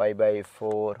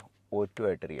y/4 O2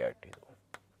 ആയിട്ട് react ചെയ്തു.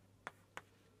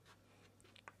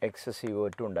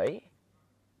 CO2 ഉണ്ടായി,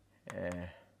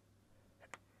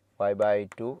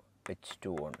 y/2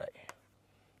 H2O ഉണ്ടായി.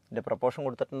 ഇതിൻ്റെ proportion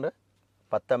കൊടുത്തിട്ടുണ്ട്.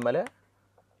 10 ml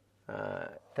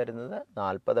തരുന്നത്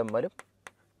 40 ml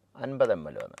 50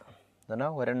 ml ആണ്.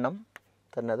 എന്നാൽ ഒരെണ്ണം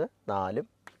തന്നത് 4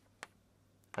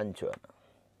 5 ആണ്.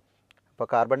 അപ്പോൾ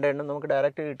കാർബണിൻ്റെ എണ്ണം നമുക്ക്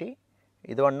ഡയറക്റ്റ് കിട്ടി.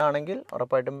 ഇത് 1 ആണെങ്കിൽ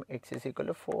ഉറപ്പായിട്ടും x is equal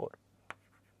to 4.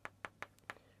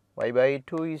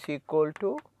 y/2 is equal to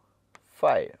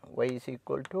 5, y is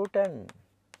equal to 10.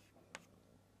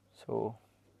 So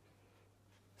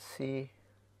C,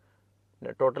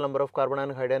 the total number of carbon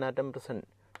and hydrogen atom present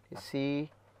is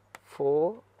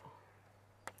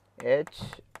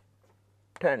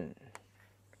C4H10.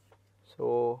 So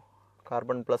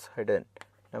carbon plus hydrogen,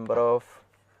 number of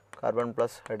carbon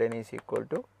plus hydrogen is equal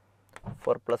to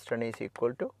 4 plus 10 is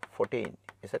equal to 14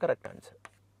 is the correct answer.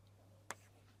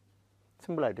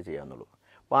 Simple ആയിട്ട് ചെയ്യാവുന്നുള്ളൂ.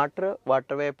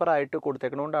 Water vapour ആയിട്ട്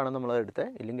കൊടുത്തേക്കണോണ്ടാണ് നമ്മളത് എടുത്തത്.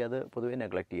 ഇല്ലെങ്കിൽ അത് പൊതുവേ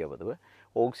neglect ചെയ്യുക പതിവ്.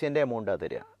 ഓക്സിജൻ്റെ എമൗണ്ടാണ്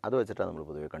തരിക, അത് വെച്ചിട്ടാണ് നമ്മൾ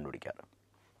പൊതുവേ കണ്ടുപിടിക്കാറ്.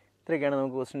 ഇത്രയൊക്കെയാണ്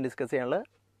നമുക്ക് ക്വസ്റ്റ്യൻ ഡിസ്കസ് ചെയ്യാനുള്ളത്.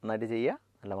 നന്നായിട്ട് ചെയ്യുക,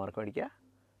 നല്ല മാർക്ക് മേടിക്കുക.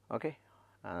 ഓക്കെ,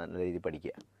 നല്ല രീതിയിൽ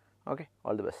പഠിക്കുക. Okay,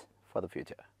 all the best for the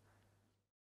future.